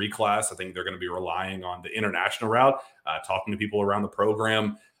 25s to reclass. I think they're going to be relying on the international route, talking to people around the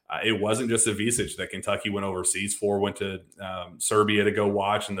program. It wasn't just Ivisic that Kentucky went overseas for, went to Serbia to go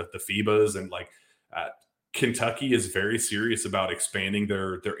watch, and the FIBAs. And Kentucky is very serious about expanding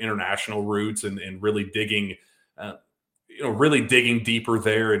their international routes and really digging deeper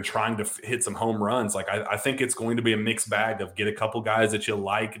there and trying to hit some home runs. Like, I think it's going to be a mixed bag of get a couple guys that you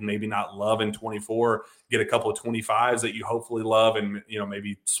like and maybe not love in 24, get a couple of 25s that you hopefully love, and,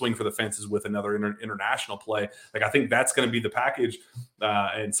 maybe swing for the fences with another international play. Like, I think that's going to be the package.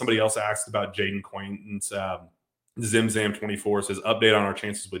 And somebody else asked about Jaden Quaintance. Zimzam 24 says, update on our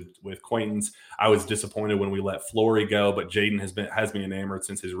chances with Quaintance. I was disappointed when we let Flory go, but Jaden has been enamored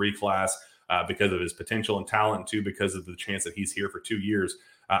since his reclass. Because of his potential and talent, too, because of the chance that he's here for 2 years.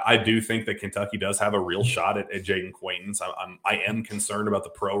 I do think that Kentucky does have a real shot at Jaden Quaintance. I am concerned about the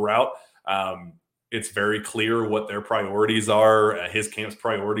pro route. It's very clear what their priorities are, his camp's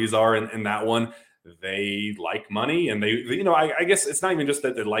priorities are in that one. They like money, and I guess it's not even just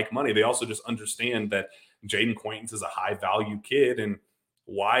that they like money. They also just understand that Jaden Quaintance is a high-value kid, and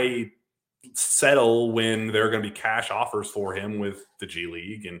why settle when there are going to be cash offers for him with the G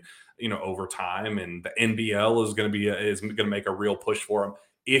League and over time, and the NBL is going to make a real push for him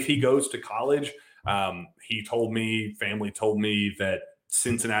if he goes to college. Family told me that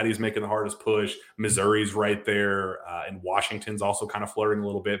Cincinnati's making the hardest push, Missouri's right there, and Washington's also kind of flirting a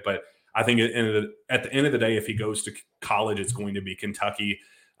little bit. But I think at the end of the day, if he goes to college, it's going to be Kentucky.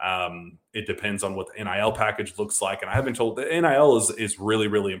 It depends on what the NIL package looks like. And I have been told the NIL is really,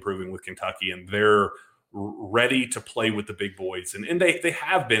 really improving with Kentucky, and they're ready to play with the big boys. And they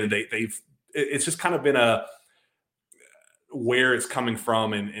have been, it's just kind of been where it's coming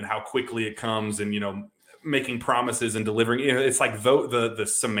from and how quickly it comes, and, making promises and delivering. It's like the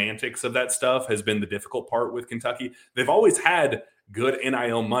semantics of that stuff has been the difficult part with Kentucky. They've always had good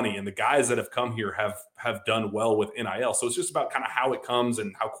NIL money, and the guys that have come here have done well with NIL. So it's just about kind of how it comes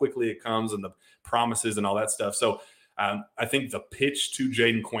and how quickly it comes and the promises and all that stuff. So I think the pitch to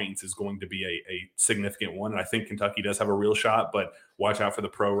Jaden Quaintance is going to be a significant one. And I think Kentucky does have a real shot, but watch out for the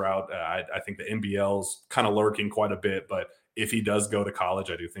pro route. I think the NBL's kind of lurking quite a bit, but if he does go to college,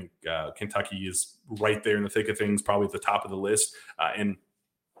 I do think Kentucky is right there in the thick of things, probably at the top of the list. And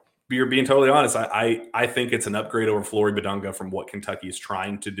you're being totally honest, I think it's an upgrade over Flory Badunga from what Kentucky is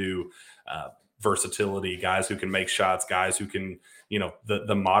trying to do. Versatility, guys who can make shots, guys who can,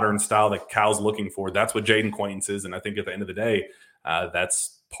 the modern style that Cal's looking for. That's what Jaden Quaintance is. And I think at the end of the day,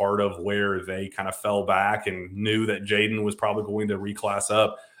 that's part of where they kind of fell back and knew that Jaden was probably going to reclass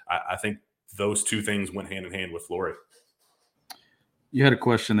up. I think those two things went hand in hand with Flory. You had a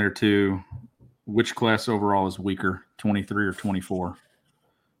question there too. Which class overall is weaker, 23 or 24?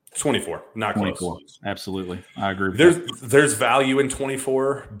 24, not 24. Close. Absolutely. I agree with there's value in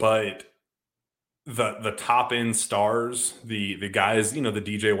 24, but the top end stars, the guys, the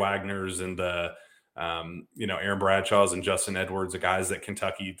DJ Wagners and the Aaron Bradshaws and Justin Edwards, the guys that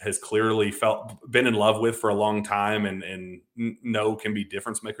Kentucky has clearly been in love with for a long time and know can be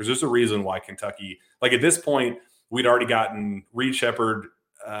difference makers. There's a reason why Kentucky, like at this point, we'd already gotten Reed Sheppard,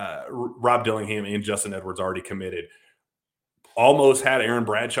 Rob Dillingham, and Justin Edwards already committed. Almost had Aaron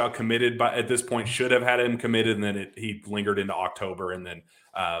Bradshaw committed at this point, should have had him committed, and then he lingered into October, and then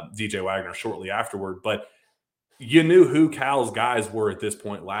DJ Wagner shortly afterward. But you knew who Cal's guys were at this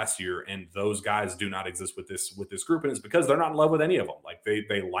point last year, and those guys do not exist with this group, and it's because they're not in love with any of them. Like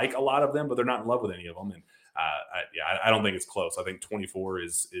they like a lot of them, but they're not in love with any of them. And I don't think it's close. I think 24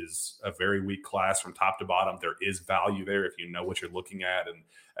 is a very weak class from top to bottom. There is value there if you know what you're looking at, and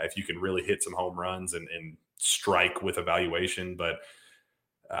if you can really hit some home runs and strike with evaluation. But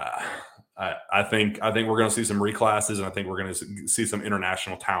I think we're going to see some reclasses, and I think we're going to see some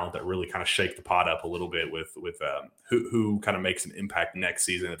international talent that really kind of shake the pot up a little bit with who kind of makes an impact next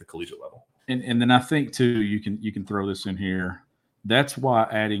season at the collegiate level. And then I think too, you can throw this in here. That's why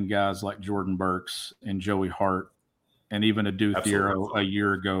adding guys like Jordan Burks and Joey Hart and even Adu Thiero a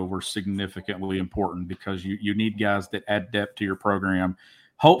year ago were significantly important, because you need guys that add depth to your program,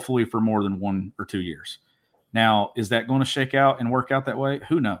 hopefully for more than 1 or 2 years. Now, is that going to shake out and work out that way?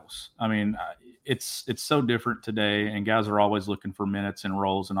 Who knows? I mean, it's so different today, and guys are always looking for minutes and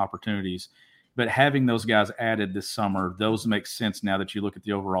roles and opportunities. But having those guys added this summer, those make sense now that you look at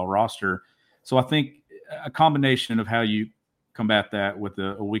the overall roster. So I think a combination of how you combat that with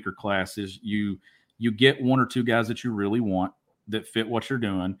a weaker class is you get 1 or 2 guys that you really want that fit what you're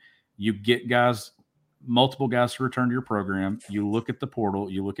doing. You get multiple guys to return to your program. You look at the portal,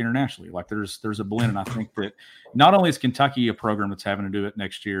 you look internationally. Like there's a blend. And I think that not only is Kentucky a program that's having to do it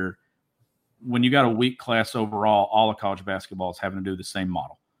next year, when you got a weak class overall, all of college basketball is having to do the same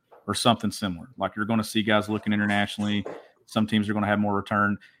model or something similar. Like you're going to see guys looking internationally. Some teams are going to have more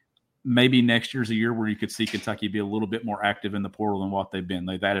return. Maybe next year's a year where you could see Kentucky be a little bit more active in the portal than what they've been.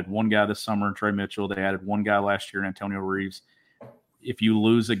 They've added 1 guy this summer, Trey Mitchell. They added 1 guy last year, Antonio Reeves. If you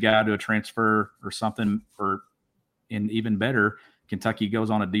lose a guy to a transfer or something, and even better, Kentucky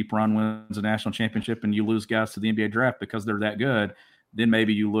goes on a deep run, wins a national championship, and you lose guys to the NBA draft because they're that good, then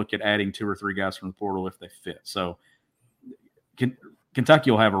maybe you look at adding 2 or 3 guys from the portal if they fit. So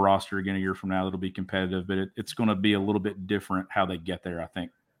Kentucky will have a roster again a year from now that'll be competitive, but it's going to be a little bit different how they get there, I think.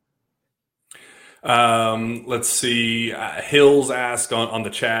 Let's see. Hills asked on the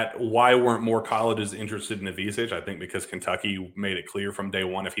chat, why weren't more colleges interested in Ivisic? I think because Kentucky made it clear from day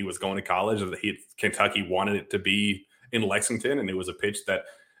one if he was going to college that Kentucky wanted it to be in Lexington, and it was a pitch that,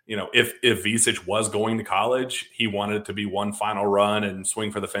 if Ivisic was going to college, he wanted it to be one final run and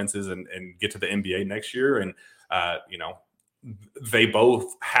swing for the fences and get to the NBA next year. And they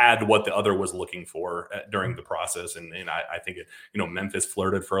both had what the other was looking for during the process. And I think, Memphis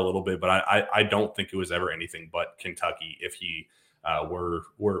flirted for a little bit, but I don't think it was ever anything but Kentucky if he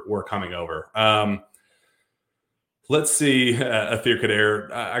were coming over. Let's see. Athir Kader,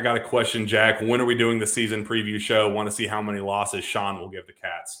 I got a question, Jack. When are we doing the season preview show? Want to see how many losses Sean will give the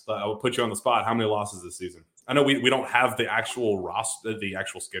Cats. I will put you on the spot. How many losses this season? I know we don't have the actual roster, the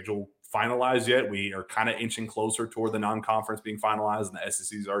actual schedule finalized yet. We are kind of inching closer toward the non-conference being finalized, and the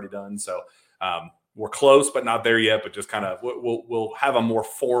SEC is already done. So we're close, but not there yet. But just kind of we'll have a more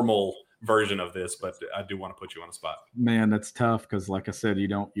formal version of this. But I do want to put you on the spot. Man, that's tough because, like I said, you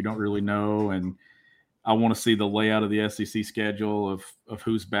don't really know, and I want to see the layout of the SEC schedule of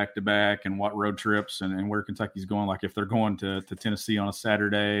who's back to back and what road trips and where Kentucky's going. Like if they're going to Tennessee on a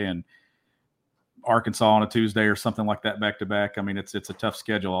Saturday and Arkansas on a Tuesday or something like that back to back. I mean, it's a tough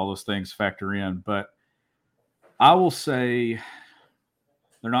schedule. All those things factor in, but I will say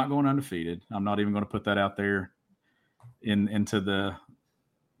they're not going undefeated. I'm not even going to put that out there into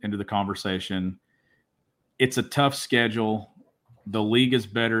the conversation. It's a tough schedule. The league is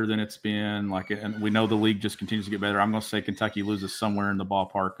better than it's been. And we know the league just continues to get better. I'm going to say Kentucky loses somewhere in the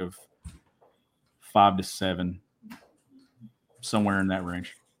ballpark of 5 to 7, somewhere in that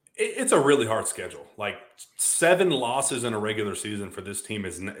range. It's a really hard schedule. 7 losses in a regular season for this team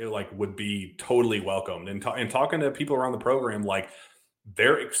would be totally welcomed. And talking to people around the program,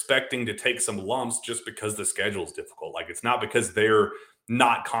 they're expecting to take some lumps just because the schedule is difficult. It's not because they're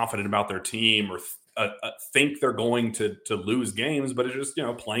not confident about their team or think they're going to lose games, but it's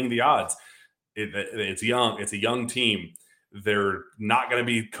just, playing the odds. It's young. It's a young team. They're not going to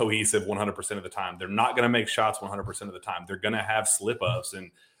be cohesive 100% of the time. They're not going to make shots 100% of the time. They're going to have slip-ups,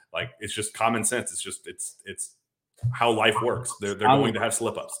 and it's just common sense. It's just it's how life works. They're going to have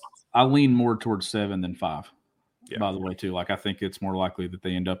slip-ups. I lean more towards 7 than 5. Yeah. By the way, too. I think it's more likely that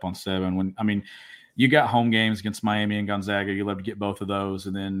they end up on 7. You got home games against Miami and Gonzaga. You love to get both of those,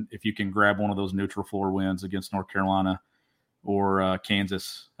 and then if you can grab one of those neutral floor wins against North Carolina or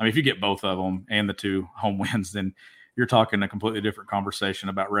Kansas, if you get both of them and the 2 home wins, then you're talking a completely different conversation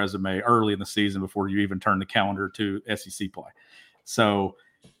about resume early in the season before you even turn the calendar to SEC play. So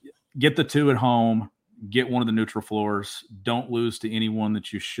get the 2 at home, get one of the neutral floors. Don't lose to anyone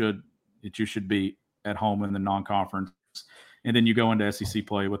that you should beat at home in the non-conference. And then you go into SEC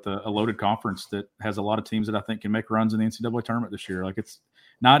play with a loaded conference that has a lot of teams that I think can make runs in the NCAA tournament this year. It's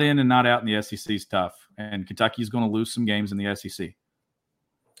not in and not out in the SEC is tough. And Kentucky's going to lose some games in the SEC.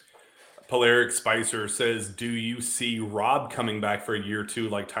 Polaric Spicer says, do you see Rob coming back for a year or 2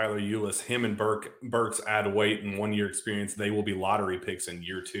 like Tyler Ulis? Him and Burks add weight and 1 year experience. They will be lottery picks in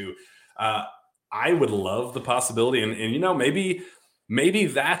year 2. I would love the possibility. And maybe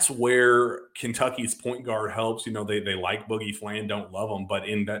that's where Kentucky's point guard helps. They like Boogie Fland, don't love him. But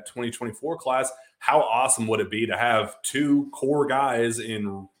in that 2024 class, how awesome would it be to have 2 core guys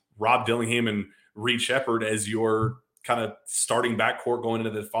in Rob Dillingham and Reed Sheppard as your kind of starting backcourt going into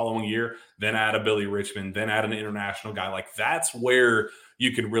the following year, then add a Billy Richmond, then add an international guy. That's where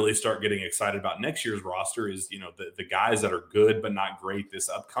you can really start getting excited about next year's roster is, the guys that are good but not great this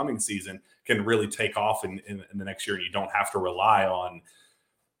upcoming season can really take off in the next year. And you don't have to rely on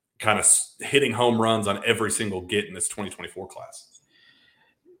kind of hitting home runs on every single get in this 2024 class.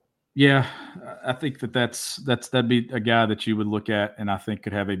 Yeah, I think that'd be a guy that you would look at and I think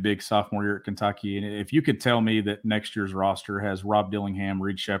could have a big sophomore year at Kentucky. And if you could tell me that next year's roster has Rob Dillingham,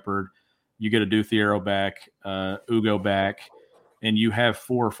 Reed Sheppard, you get a Duthiero back, Ugo back, and you have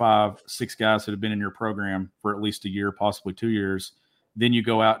 4 or 5, 6 guys that have been in your program for at least a year, possibly 2 years, then you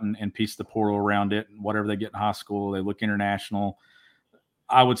go out and piece the portal around it. Whatever they get in high school, they look international.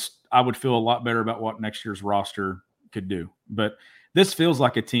 I would feel a lot better about what next year's roster could do. But this feels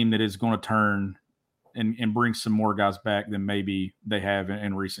like a team that is going to turn and bring some more guys back than maybe they have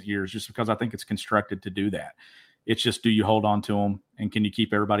in recent years, just because I think it's constructed to do that. It's just, do you hold on to them and can you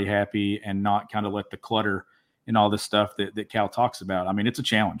keep everybody happy and not kind of let the clutter and all this stuff that Cal talks about? It's a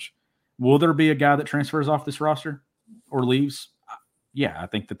challenge. Will there be a guy that transfers off this roster or leaves? Yeah, I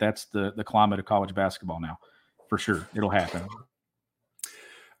think that's the climate of college basketball now. For sure. It'll happen.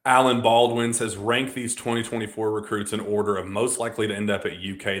 Alan Baldwin says, rank these 2024 recruits in order of most likely to end up at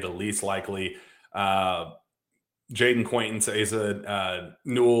UK to least likely. Jaden Quaintance, Asa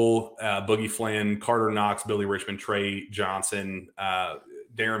Newell, Boogie Flynn, Carter Knox, Billy Richmond, Trey Johnson,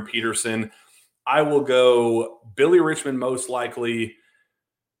 Darren Peterson. I will go Billy Richmond most likely,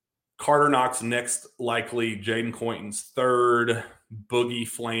 Carter Knox next likely, Jaden Quaintance third, Boogie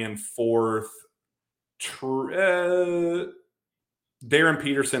Flan fourth, Darren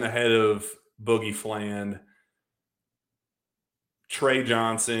Peterson ahead of Boogie Flan, Trey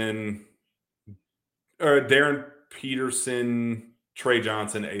Johnson, or Darren Peterson, Trey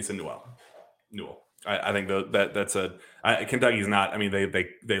Johnson, Asa Newell. I think that's Kentucky's not.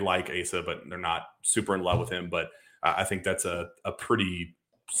 They like Asa, but they're not super in love with him. But I think that's a pretty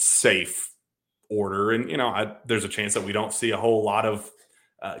safe order, and there's a chance that we don't see a whole lot of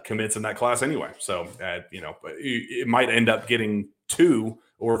commits in that class anyway. So it might end up getting 2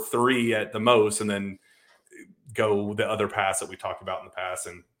 or 3 at the most, and then go the other pass that we talked about in the past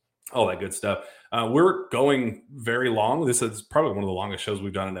and all that good stuff. We're going very long. This is probably one of the longest shows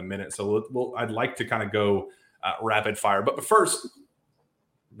we've done in a minute. So I'd like to kind of go rapid fire. But first,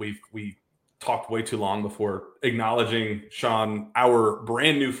 we talked way too long before acknowledging, Sean, our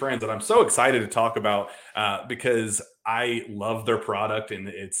brand new friends that I'm so excited to talk about because I love their product and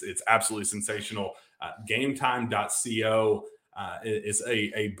it's absolutely sensational. GameTime.co is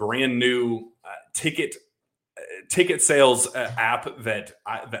a brand new ticket sales app that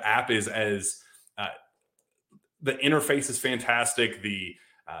the app is the interface is fantastic. The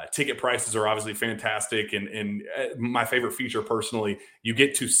ticket prices are obviously fantastic. And my favorite feature personally, you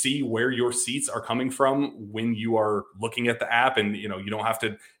get to see where your seats are coming from when you are looking at the app. And, you don't have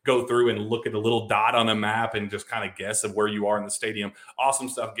to go through and look at the little dot on a map and just kind of guess of where you are in the stadium. Awesome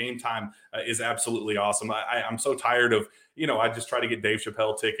stuff. Game Time is absolutely awesome. I'm so tired of, I just try to get Dave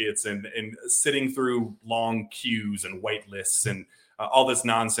Chappelle tickets and sitting through long queues and wait lists and all this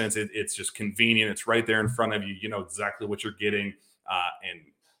nonsense. It's just convenient. It's right there in front of you. You know exactly what you're getting. And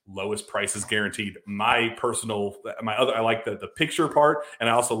lowest prices guaranteed. I like the picture part, and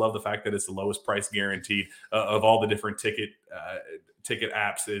I also love the fact that it's the lowest price guaranteed of all the different ticket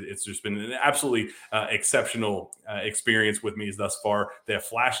apps. It's just been an absolutely exceptional experience with me thus far. They have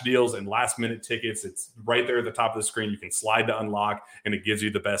flash deals and last minute tickets. It's right there at the top of the screen. You can slide to unlock, and it gives you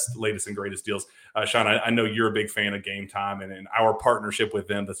the best, latest, and greatest deals. Sean, I know you're a big fan of Game Time and our partnership with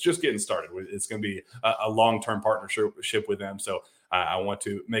them that's just getting started. It's going to be a long-term partnership with them. So I want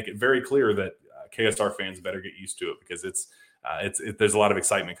to make it very clear that KSR fans better get used to it, because there's a lot of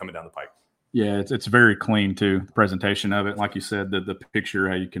excitement coming down the pike. Yeah, it's very clean too. The presentation of it, like you said, the picture,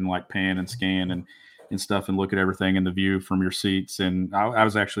 how you can like pan and scan and stuff and look at everything and the view from your seats. And I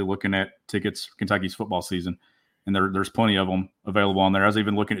was actually looking at tickets for Kentucky's football season, and there's plenty of them available on there. I was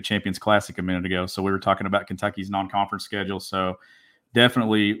even looking at Champions Classic a minute ago. So we were talking about Kentucky's non-conference schedule. So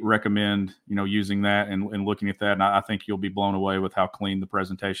definitely recommend, using that and looking at that. And I think you'll be blown away with how clean the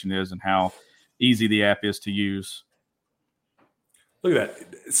presentation is and how easy the app is to use. Look at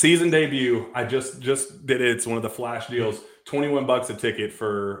that season debut. I just did it. It's one of the flash deals. $21 a ticket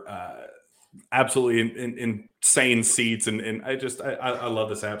for absolutely insane seats. And I love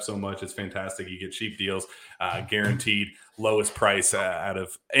this app so much. It's fantastic. You get cheap deals, guaranteed lowest price out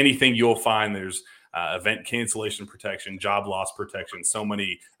of anything you'll find. There's event cancellation protection, job loss protection, so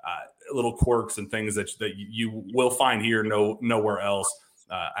many little quirks and things that you will find here, nowhere else.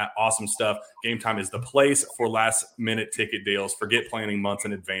 Awesome stuff. Game Time is the place for last minute ticket deals. Forget planning months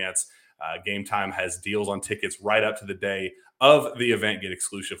in advance. Game Time has deals on tickets right up to the day of the event. Get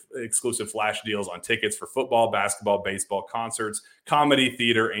exclusive flash deals on tickets for football, basketball, baseball, concerts, comedy,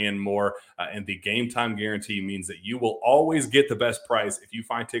 theater, and more. And the Game Time guarantee means that you will always get the best price. If you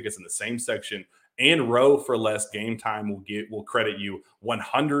find tickets in the same section and row for less, Game Time will credit you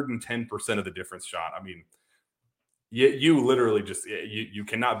 110% of the difference, Sean. I mean, you literally just you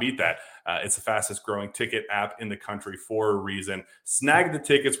cannot beat that. It's the fastest growing ticket app in the country for a reason. Snag the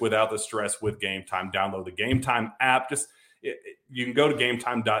tickets without the stress with Game Time. Download the Game Time app. You can go to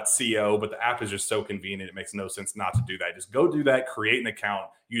gametime.co, but the app is just so convenient. It makes no sense not to do that. Just go do that. Create an account.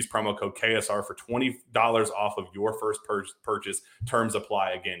 Use promo code KSR for $20 off of your first purchase. Terms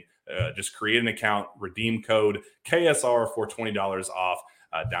apply. Again, just create an account. Redeem code KSR for $20 off.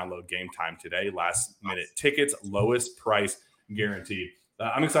 Download Game Time today. Last minute tickets, lowest price guaranteed.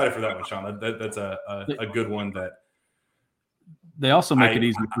 I'm excited for that one, Sean. That's a good one. That they also make it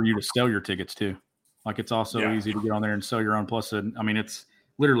easy for you to sell your tickets too. Like it's also easy to get on there and sell your own. Plus, it's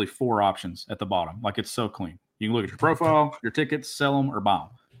literally 4 options at the bottom. Like it's so clean. You can look at your profile, your tickets, sell them or buy them.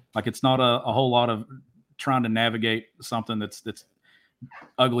 Like it's not a whole lot of trying to navigate something that's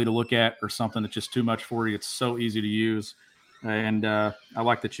ugly to look at or something that's just too much for you. It's so easy to use. And I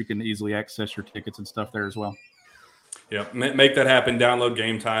like that you can easily access your tickets and stuff there as well. Yeah, make that happen. Download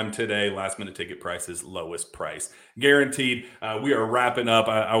Game Time today. Last minute ticket prices, lowest price guaranteed. We are wrapping up.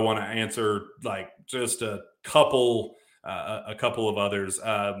 I want to answer just a couple of others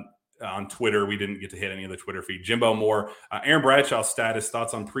on Twitter. We didn't get to hit any of the Twitter feed. Jimbo Moore, Aaron Bradshaw's status,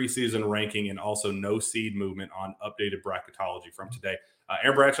 thoughts on preseason ranking, and also no seed movement on updated bracketology from today.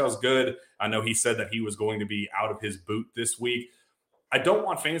 Aaron Bradshaw's good. I know he said that he was going to be out of his boot this week. I don't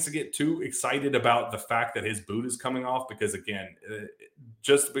want fans to get too excited about the fact that his boot is coming off, because, again,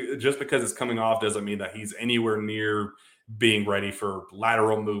 just because it's coming off doesn't mean that he's anywhere near being ready for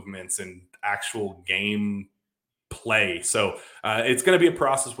lateral movements and actual game play. So it's going to be a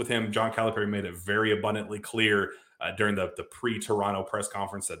process with him. John Calipari made it very abundantly clear during the pre-Toronto press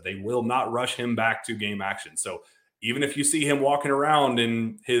conference that they will not rush him back to game action. So even if you see him walking around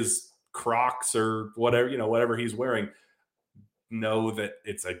in his Crocs or whatever he's wearing, know that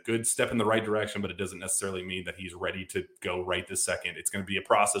it's a good step in the right direction, but it doesn't necessarily mean that he's ready to go right this second. It's going to be a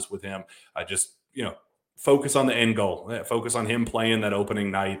process with him. Focus on the end goal. Focus on him playing that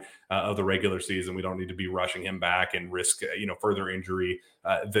opening night of the regular season. We don't need to be rushing him back and risk, further injury.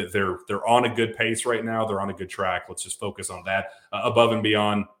 They're on a good pace right now. They're on a good track. Let's just focus on that above and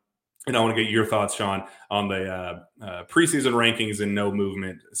beyond. And I want to get your thoughts, Sean, on the preseason rankings and no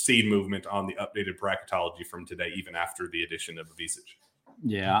movement, seed movement on the updated bracketology from today, even after the addition of Visage.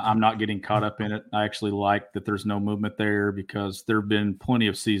 Yeah, I'm not getting caught up in it. I actually like that there's no movement there, because there have been plenty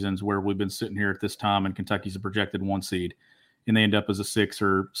of seasons where we've been sitting here at this time and Kentucky's a projected 1 seed and they end up as a 6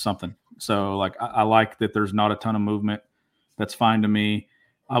 or something. So I like that there's not a ton of movement. That's fine to me.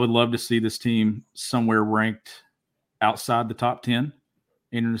 I would love to see this team somewhere ranked outside the top 10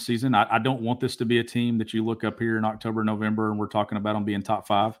 in the season. I don't want this to be a team that you look up here in October, November, and we're talking about them being top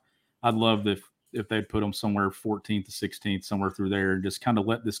 5. I'd love if they'd put them somewhere 14th to 16th, somewhere through there, and just kind of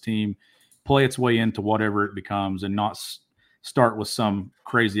let this team play its way into whatever it becomes and not start with some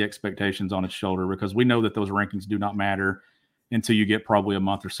crazy expectations on its shoulder, because we know that those rankings do not matter until you get probably a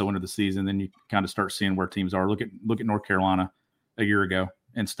month or so into the season. Then you kind of start seeing where teams are. Look at North Carolina a year ago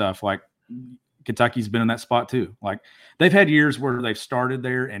and stuff. Like, Kentucky's been in that spot too. Like, they've had years where they've started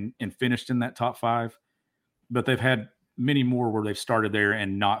there and finished in that top 5, but they've had many more where they've started there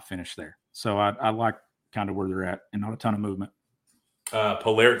and not finished there. So I like kind of where they're at and not a ton of movement.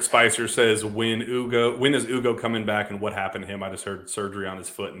 Polaric Spicer says, when is Ugo coming back and what happened to him? I just heard surgery on his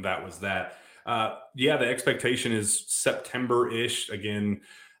foot and that was that. The expectation is September-ish. Again,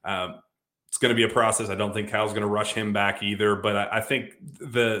 it's going to be a process. I don't think Cal's going to rush him back either, but I think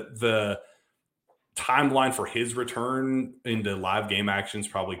the timeline for his return into live game action is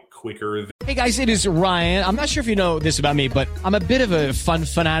probably quicker. Hey guys, it is Ryan. I'm not sure if you know this about me, but I'm a bit of a fun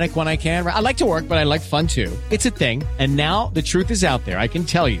fanatic when I can. I like to work, but I like fun too. It's a thing. And now the truth is out there. I can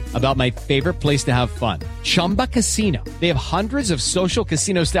tell you about my favorite place to have fun. Chumba Casino. They have hundreds of social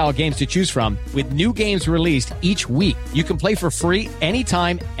casino style games to choose from with new games released each week. You can play for free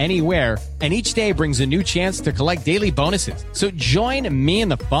anytime, anywhere. And each day brings a new chance to collect daily bonuses. So join me in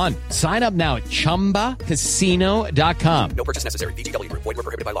the fun. Sign up now at ChumbaCasino.com. No purchase necessary. VGW Group. Void where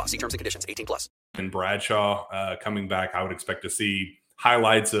prohibited by law. See terms and conditions. 18+. And Bradshaw coming back, I would expect to see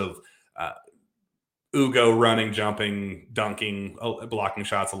highlights of Ugo running, jumping, dunking, blocking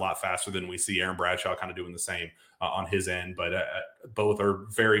shots a lot faster than we see Aaron Bradshaw kind of doing the same on his end. But both are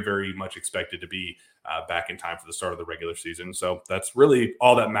very, very much expected to be back in time for the start of the regular season. So that's really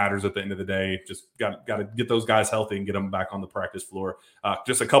all that matters at the end of the day. Just got to get those guys healthy and get them back on the practice floor.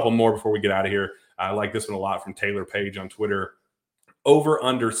 Just a couple more before we get out of here. I like this one a lot from Taylor Page on Twitter. Over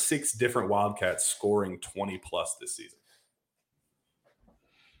under 6 different Wildcats scoring 20 plus this season.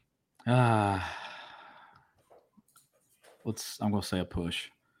 I'm going to say a push.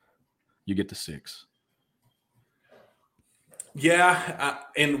 You get to 6. Yeah,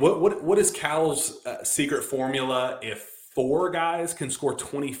 and what is Cal's secret formula? If 4 guys can score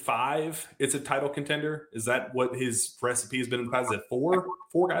 25, it's a title contender. Is that what his recipe has been in the past? Is it 4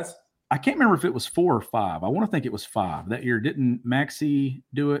 guys? I can't remember if it was 4 or 5. I want to think it was 5. That year, didn't Maxey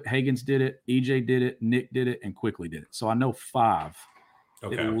do it? Hagans did it. EJ did it. Nick did it. And Quickly did it. So I know 5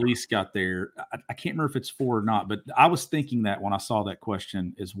 at least got there. I can't remember if it's 4 or not, but I was thinking that when I saw that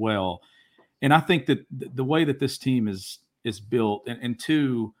question as well. And I think that the way that this team is built, and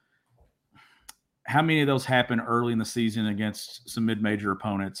 2, how many of those happen early in the season against some mid-major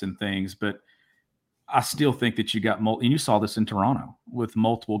opponents and things, but I still think that you got and you saw this in Toronto with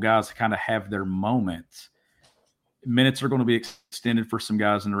multiple guys kind of have their moments. Minutes are going to be extended for some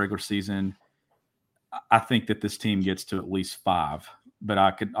guys in the regular season. I think that this team gets to at least 5, but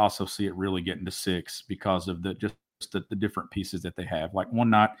I could also see it really getting to 6 because of the different pieces that they have. Like one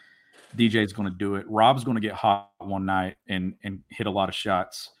night, DJ's going to do it. Rob's going to get hot one night and hit a lot of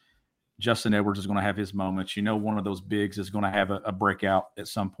shots. Justin Edwards is going to have his moments. One of those bigs is going to have a breakout at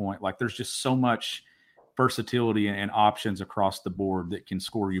some point. Like, there's just so much versatility and options across the board that can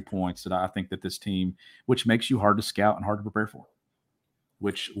score you points that I think that this team, which makes you hard to scout and hard to prepare for,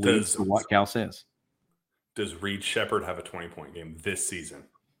 which leads to what Cal says. Does Reed Sheppard have a 20-point game this season?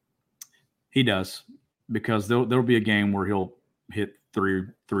 He does, because there'll be a game where he'll hit three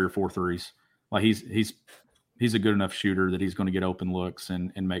or 4 threes. Like, he's a good enough shooter that he's going to get open looks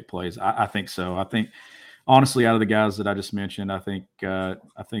and make plays. I think so. I think, honestly, out of the guys that I just mentioned, I think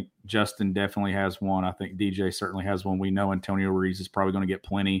Justin definitely has one. I think DJ certainly has one. We know Antonio Reeves is probably going to get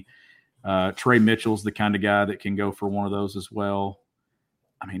plenty. Trey Mitchell's the kind of guy that can go for one of those as well.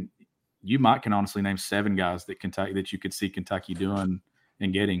 I mean, you can honestly name 7 guys that you could see Kentucky doing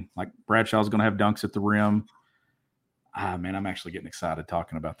and getting. Like, Bradshaw's going to have dunks at the rim. Man, I'm actually getting excited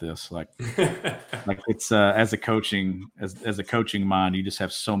talking about this. Like it's as a coaching mind, you just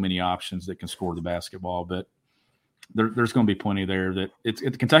have so many options that can score the basketball. But there's going to be plenty there. That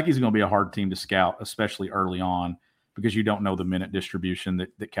Kentucky's going to be a hard team to scout, especially early on, because you don't know the minute distribution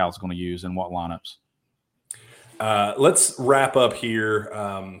that Cal's going to use and what lineups. Let's wrap up here.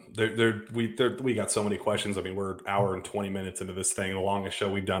 We got so many questions. I mean, we're an hour and 20 minutes into this thing, the longest show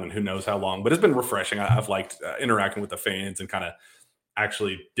we've done, and who knows how long. But it's been refreshing. I've liked interacting with the fans and kind of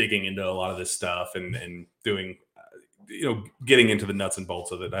actually digging into a lot of this stuff and doing, getting into the nuts and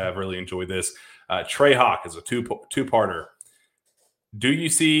bolts of it. I have really enjoyed this. Trey Hawk is a two-parter. Do you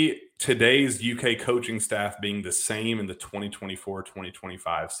see today's UK coaching staff being the same in the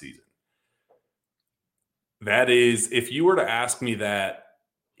 2024-2025 season? That is, if you were to ask me that,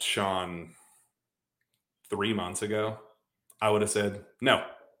 Sean, 3 months ago, I would have said no,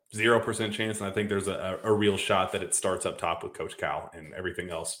 0% chance. And I think there's a real shot that it starts up top with Coach Cal, and everything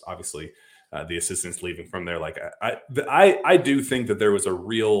else obviously the assistants leaving from there. Like I do think that there was a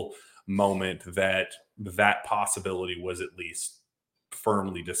real moment that possibility was at least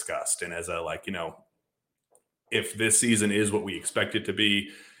firmly discussed. And as a, like, if this season is what we expect it to be,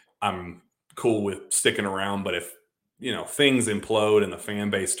 I'm cool with sticking around. But if, things implode and the fan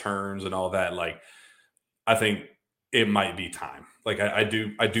base turns and all that, like, I think it might be time. Like, I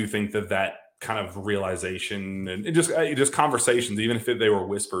do think that kind of realization and just conversations, even if they were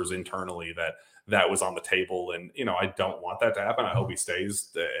whispers internally, that was on the table. And, I don't want that to happen. I hope he stays,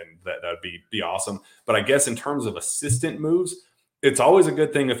 and that'd be awesome. But I guess in terms of assistant moves, it's always a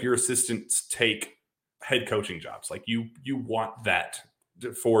good thing if your assistants take head coaching jobs. Like, you want that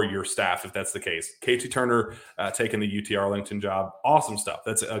for your staff if that's the case. KT Turner taking the UT Arlington job, awesome stuff.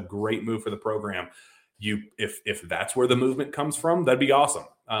 That's a great move for the program. If that's where the movement comes from, that'd be awesome.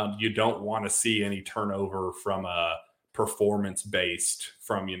 You don't want to see any turnover from a performance based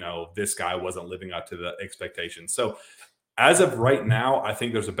from, this guy wasn't living up to the expectations. So as of right now, I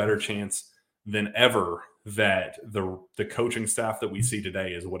think there's a better chance than ever that the coaching staff that we see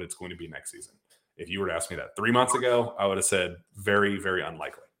today is what it's going to be next season. If you were to ask me that 3 months ago, I would have said very, very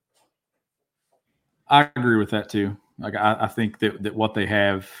unlikely. I agree with that too. Like, I think that what they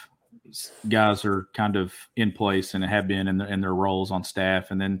have, guys are kind of in place and have been in their roles on staff.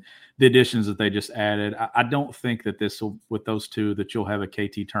 And then the additions that they just added, I don't think that with those two, that you'll have a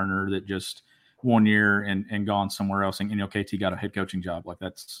KT Turner that just 1 year and gone somewhere else. And, KT got a head coaching job. Like,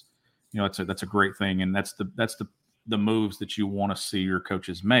 that's a great thing. And that's the moves that you want to see your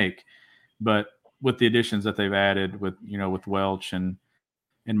coaches make. But with the additions that they've added with Welch and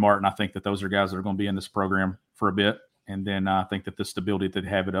Martin, I think that those are guys that are going to be in this program for a bit. And then I think that the stability that they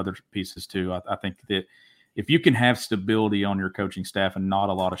have at other pieces too. I think that if you can have stability on your coaching staff and not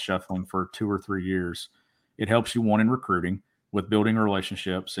a lot of shuffling for 2 or 3 years, it helps you, one, in recruiting, with building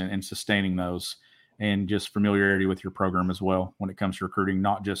relationships and sustaining those, and just familiarity with your program as well when it comes to recruiting,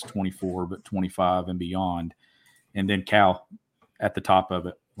 not just 24, but 25 and beyond. And then Cal at the top of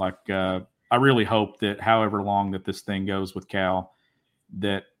it. Like, I really hope that however long that this thing goes with Cal,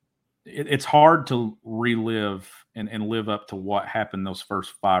 that it's hard to relive and live up to what happened those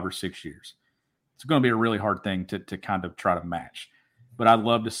first 5 or 6 years. It's going to be a really hard thing to kind of try to match. But I'd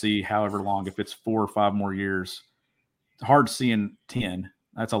love to see however long, if it's 4 or 5 more years. It's hard seeing 10.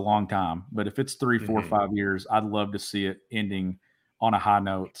 That's a long time. But if it's 3, 4, 5 years, I'd love to see it ending on a high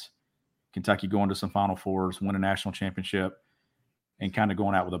note. Kentucky going to some Final Fours, win a national championship, and kind of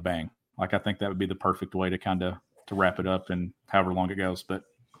going out with a bang. Like, I think that would be the perfect way to wrap it up, and however long it goes. But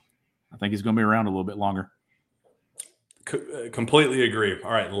I think he's going to be around a little bit longer. Completely agree.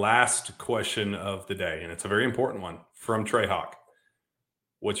 All right, last question of the day, and it's a very important one from Trey Hawk.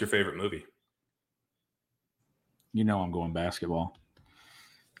 What's your favorite movie? I'm going basketball.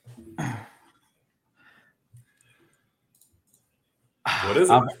 What is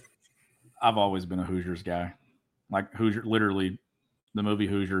it? I've always been a Hoosiers guy. Like, literally the movie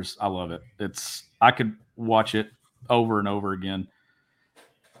Hoosiers. I love it. I could watch it over and over again.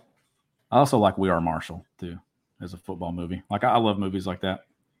 I also like We Are Marshall too, as a football movie. Like, I love movies like that.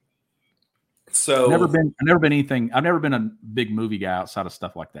 So I've never been a big movie guy outside of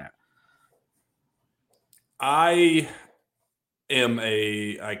stuff like that. I am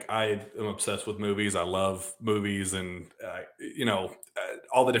obsessed with movies. I love movies, and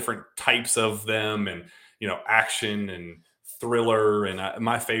all the different types of them, and action and thriller. And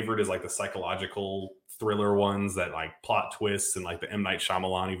my favorite is like the psychological thriller ones that like plot twists, and like the M. Night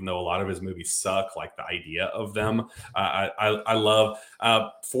Shyamalan, even though a lot of his movies suck, like the idea of them, I love.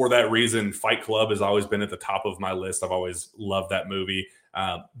 For that reason, Fight Club has always been at the top of my list. I've always loved that movie.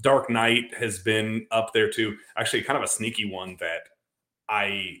 Dark Knight has been up there too. Actually, kind of a sneaky one that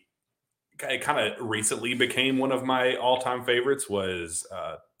I kind of recently became one of my all-time favorites was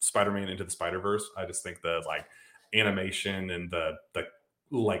Spider-Man Into the Spider-Verse. I just think the like animation and the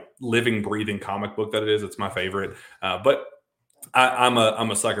like living, breathing comic book that it is, it's my favorite. But I'm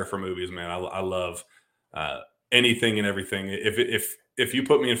a sucker for movies, man. I love anything and everything. If you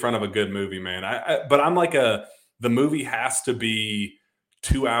put me in front of a good movie, man, but I'm like the movie has to be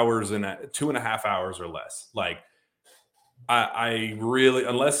 2 hours and 2.5 hours or less. Like, I really,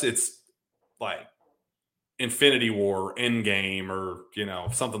 unless it's like Infinity War, Endgame, or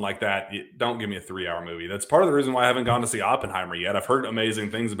something like that, don't give me a 3-hour movie. That's part of the reason why I haven't gone to see Oppenheimer yet. I've heard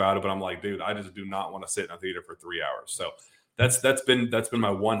amazing things about it, but I'm like, dude, I just do not want to sit in a theater for 3 hours. So that's been my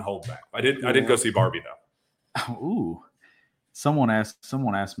one holdback. I did go see Barbie though. Ooh, someone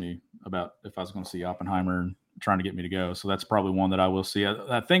asked me about if I was going to see Oppenheimer and trying to get me to go. So that's probably one that I will see.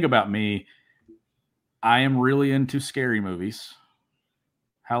 The thing about me, I am really into scary movies.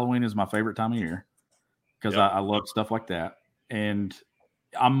 Halloween is my favorite time of year because I love stuff like that. And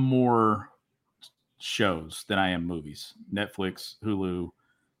I'm more shows than I am movies. Netflix, Hulu,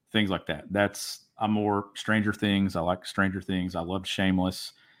 things like that. I'm more Stranger Things. I like Stranger Things. I love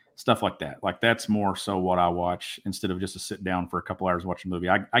Shameless, stuff like that. Like that's more so what I watch instead of just to sit down for a couple hours watching a movie.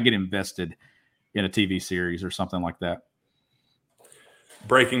 I get invested in a TV series or something like that.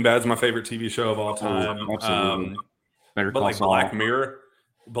 Breaking Bad's my favorite TV show of all time. Absolutely. Better Call Saul.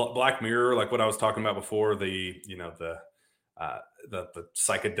 Black Mirror, like what I was talking about before, the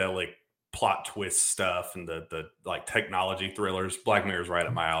psychedelic plot twist stuff and the like technology thrillers. Black Mirror's right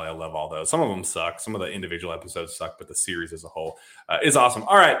up my alley. I love all those. Some of them suck. Some of the individual episodes suck, but the series as a whole is awesome.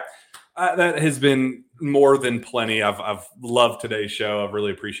 All right. That has been more than plenty. I've loved today's show. I've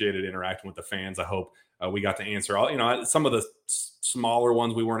really appreciated interacting with the fans. I hope we got to answer all, some of the smaller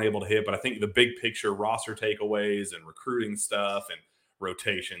ones we weren't able to hit, but I think the big picture roster takeaways and recruiting stuff and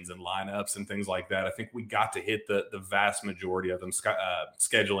rotations and lineups and things like that, I think we got to hit the vast majority of them.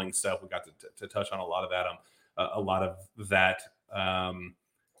 Scheduling stuff, we got to touch on a lot of that.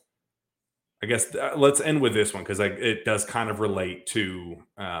 I guess let's end with this one because it does kind of relate to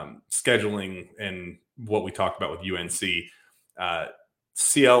scheduling and what we talked about with UNC.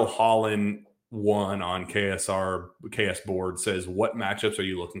 CL Holland 1 on KS board says, what matchups are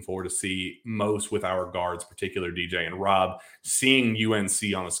you looking forward to see most with our guards, particular DJ and Rob? Seeing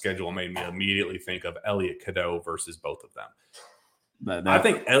UNC on the schedule made me immediately think of Elliot Cadeau versus both of them. I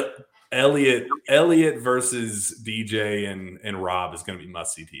think Elliot versus DJ and Rob is going to be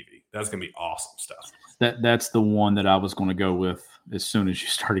must-see TV. That's going to be awesome stuff. That's the one that I was going to go with as soon as you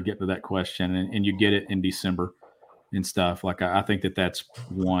started getting to that question, and you get it in December and stuff. Like I think that's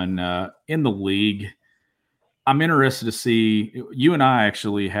one in the league. I'm interested to see. You and I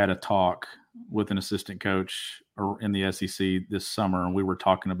actually had a talk with an assistant coach in the SEC this summer, and we were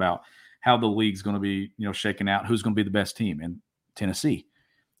talking about how the league's going to be, shaking out. Who's going to be the best team? And Tennessee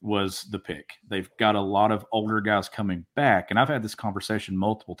was the pick. They've got a lot of older guys coming back, and I've had this conversation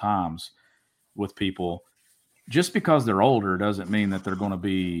multiple times with people. Just because they're older doesn't mean that they're going to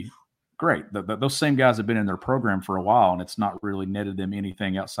be great. Those same guys have been in their program for a while, and it's not really netted them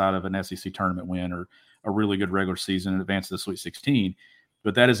anything outside of an SEC tournament win or a really good regular season and advance to the Sweet 16.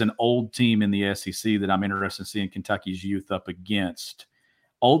 But that is an old team in the SEC that I'm interested in seeing Kentucky's youth up against.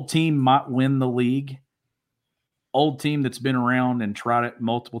 Old team might win the league. Old team that's been around and tried it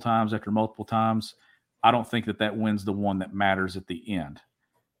multiple times after multiple times, I don't think that wins the one that matters at the end.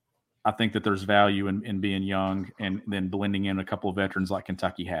 I think that there's value in being young and then blending in a couple of veterans like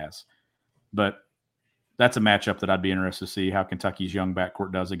Kentucky has. But that's a matchup that I'd be interested to see how Kentucky's young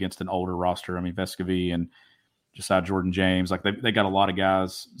backcourt does against an older roster. I mean, Vescovi and Josiah Jordan James, like they got a lot of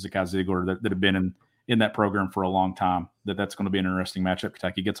guys, Zakai Ziegler, that have been in that program for a long time. That's going to be an interesting matchup.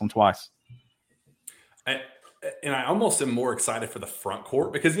 Kentucky gets them twice. And I almost am more excited for the front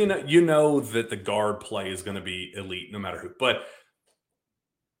court because you know that the guard play is going to be elite no matter who. But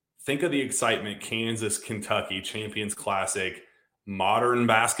think of the excitement: Kansas, Kentucky, Champions Classic, modern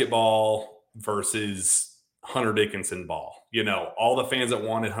basketball versus Hunter Dickinson ball. All the fans that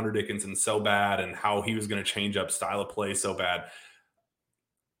wanted Hunter Dickinson so bad and how he was going to change up style of play so bad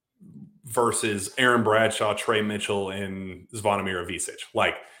versus Aaron Bradshaw, Trey Mitchell, and Zvonimir Ivicic.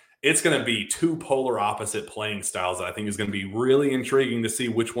 Like, it's going to be two polar opposite playing styles that I think is going to be really intriguing to see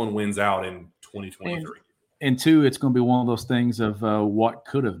which one wins out in 2023. And two, it's going to be one of those things of what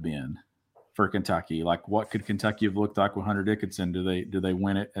could have been for Kentucky. Like, what could Kentucky have looked like with Hunter Dickinson? Do they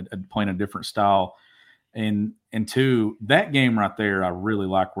win it at playing a different style? And two, that game right there, I really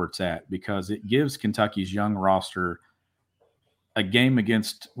like where it's at because it gives Kentucky's young roster a game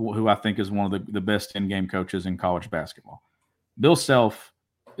against who I think is one of the best in-game coaches in college basketball. Bill Self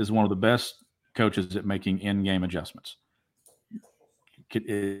is one of the best coaches at making in-game adjustments.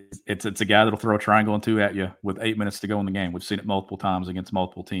 It's a guy that'll throw a triangle and two at you with 8 minutes to go in the game. We've seen it multiple times against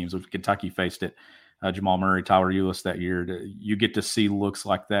multiple teams. Kentucky faced it, Jamal Murray, Tyler Ulis that year. You get to see looks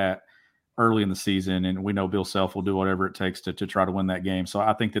like that early in the season, and we know Bill Self will do whatever it takes to try to win that game. So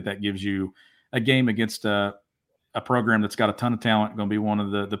I think that gives you a game against a program that's got a ton of talent, going to be one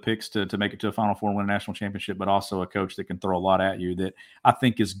of the picks to make it to a Final Four and win a national championship, but also a coach that can throw a lot at you that I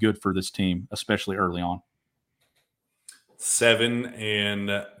think is good for this team, especially early on. 7 and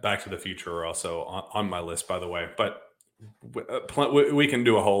Back to the Future are also on my list, by the way. But we can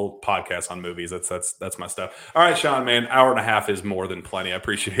do a whole podcast on movies. That's my stuff. All right, Sean, man, hour and a half is more than plenty. I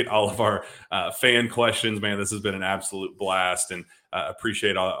appreciate all of our fan questions, man. This has been an absolute blast, and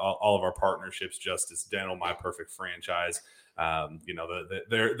appreciate all of our partnerships. Justice Dental, My Perfect Franchise.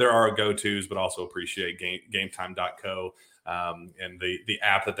 There are go-tos, but also appreciate GameTime.co. and the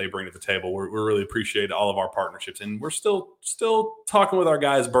app that they bring to the table. We really appreciate all of our partnerships, and we're still talking with our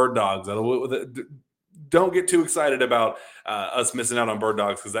guys, Bird Dogs. Don't get too excited about us missing out on Bird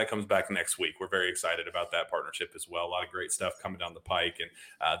Dogs, because that comes back next week. We're very excited about that partnership as well. A lot of great stuff coming down the pike,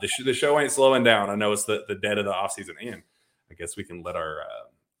 and the show ain't slowing down. I know it's the dead of the offseason, and I guess we can let our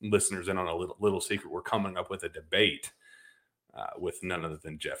listeners in on a little secret. We're coming up with a debate with none other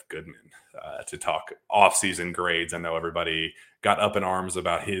than Jeff Goodman to talk off-season grades. I know everybody got up in arms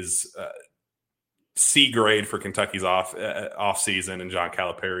about his C grade for Kentucky's off season, and John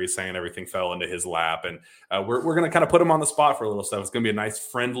Calipari saying everything fell into his lap. And we're going to kind of put him on the spot for a little stuff. It's going to be a nice,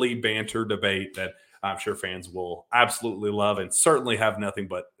 friendly banter debate that I'm sure fans will absolutely love, and certainly have nothing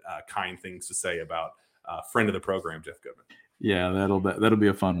but kind things to say about friend of the program, Jeff Goodman. Yeah, that'll be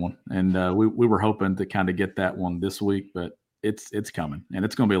a fun one. And we were hoping to kind of get that one this week, but it's coming, and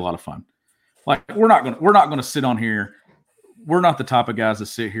it's going to be a lot of fun. Like, we're not going to sit on here. We're not the type of guys to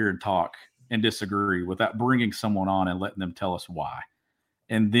sit here and talk and disagree without bringing someone on and letting them tell us why.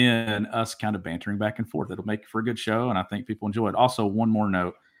 And then us kind of bantering back and forth. It'll make for a good show, and I think people enjoy it. Also, one more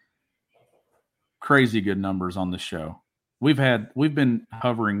note, crazy good numbers on the show. We've been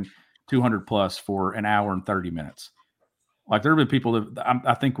hovering 200 plus for an hour and 30 minutes. Like, there have been people that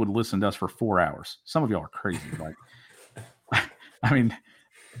I think would listen to us for 4 hours. Some of y'all are crazy. Like, I mean,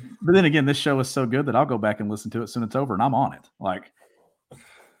 but then again, this show is so good that I'll go back and listen to it as soon as it's over, and I'm on it. Like,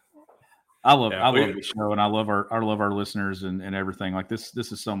 I love the show, and I love our listeners and everything. Like, this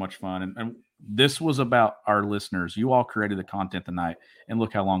is so much fun, and this was about our listeners. You all created the content tonight, and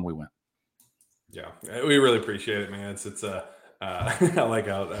look how long we went. Yeah, we really appreciate it, man. It's I like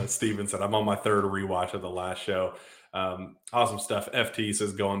how Steven said, I'm on my third rewatch of the last show. Awesome stuff. FT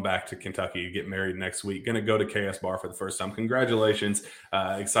says going back to Kentucky to get married next week. Going to go to KS Bar for the first time. Congratulations.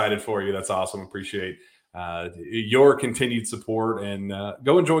 Excited for you. That's awesome. Appreciate your continued support, and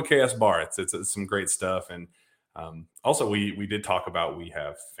go enjoy KS Bar. It's some great stuff. And also we did talk about, we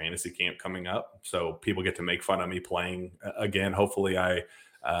have fantasy camp coming up, so people get to make fun of me playing again. Hopefully I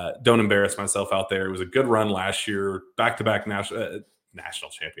don't embarrass myself out there. It was a good run last year, back-to-back national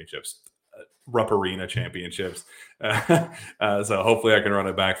championships, Rupp Arena championships. So hopefully I can run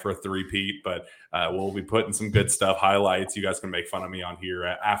it back for a three-peat, but we'll be putting some good stuff, highlights. You guys can make fun of me on here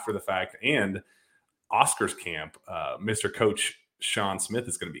after the fact. And Oscars camp, Mr. Coach Sean Smith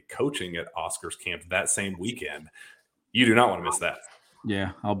is going to be coaching at Oscars camp that same weekend. You do not want to miss that.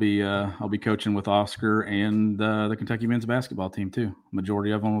 Yeah, I'll be coaching with Oscar and the Kentucky men's basketball team too.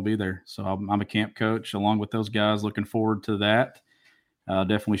 Majority of them will be there. So I'm a camp coach along with those guys. Looking forward to that.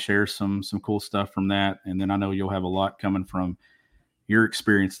 Definitely share some cool stuff from that. And then I know you'll have a lot coming from your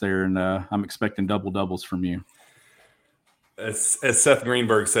experience there, and I'm expecting doubles from you. As Seth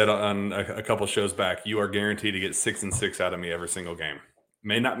Greenberg said on a couple shows back, you are guaranteed to get 6 and 6 out of me every single game.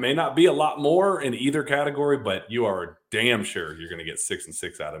 May not be a lot more in either category, but you are damn sure you're going to get 6 and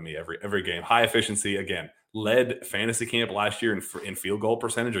 6 out of me every game. High efficiency, again, led fantasy camp last year in field goal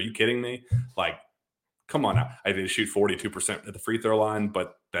percentage. Are you kidding me? Like, come on now. I did shoot 42% at the free throw line,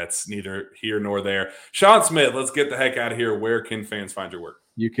 but that's neither here nor there. Sean Smith, let's get the heck out of here. Where can fans find your work?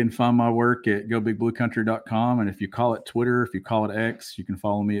 You can find my work at gobigBlueCountry.com. And if you call it Twitter, if you call it X, you can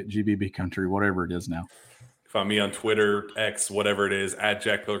follow me at GBB Country, whatever it is now. Find me on Twitter, X, whatever it is, at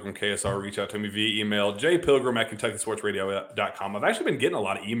Jack Pilgrim KSR. Reach out to me via email, jpilgrim@KentuckySportsRadio.com. I've actually been getting a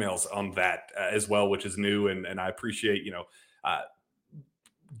lot of emails on that as well, which is new, and I appreciate,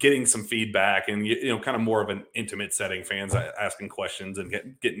 getting some feedback and, kind of more of an intimate setting, fans asking questions and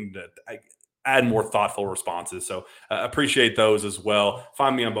getting to add more thoughtful responses. So appreciate those as well.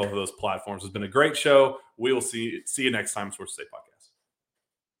 Find me on both of those platforms. It's been a great show. We will see you next time, Sports State Podcast.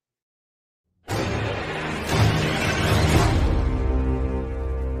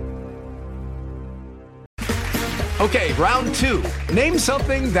 Okay, round two. Name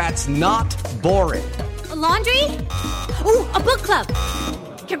something that's not boring. A laundry? Ooh, a book club.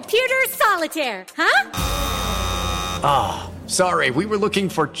 Computer solitaire, huh? Ah, sorry, we were looking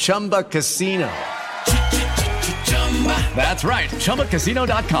for Chumba Casino. That's right,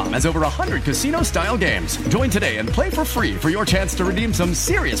 ChumbaCasino.com has over 100 casino-style games. Join today and play for free for your chance to redeem some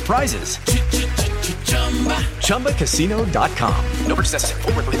serious prizes. ChumbaCasino.com. No purchase necessary.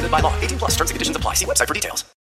 Void where prohibited by law. 18+ terms and conditions apply. See website for details.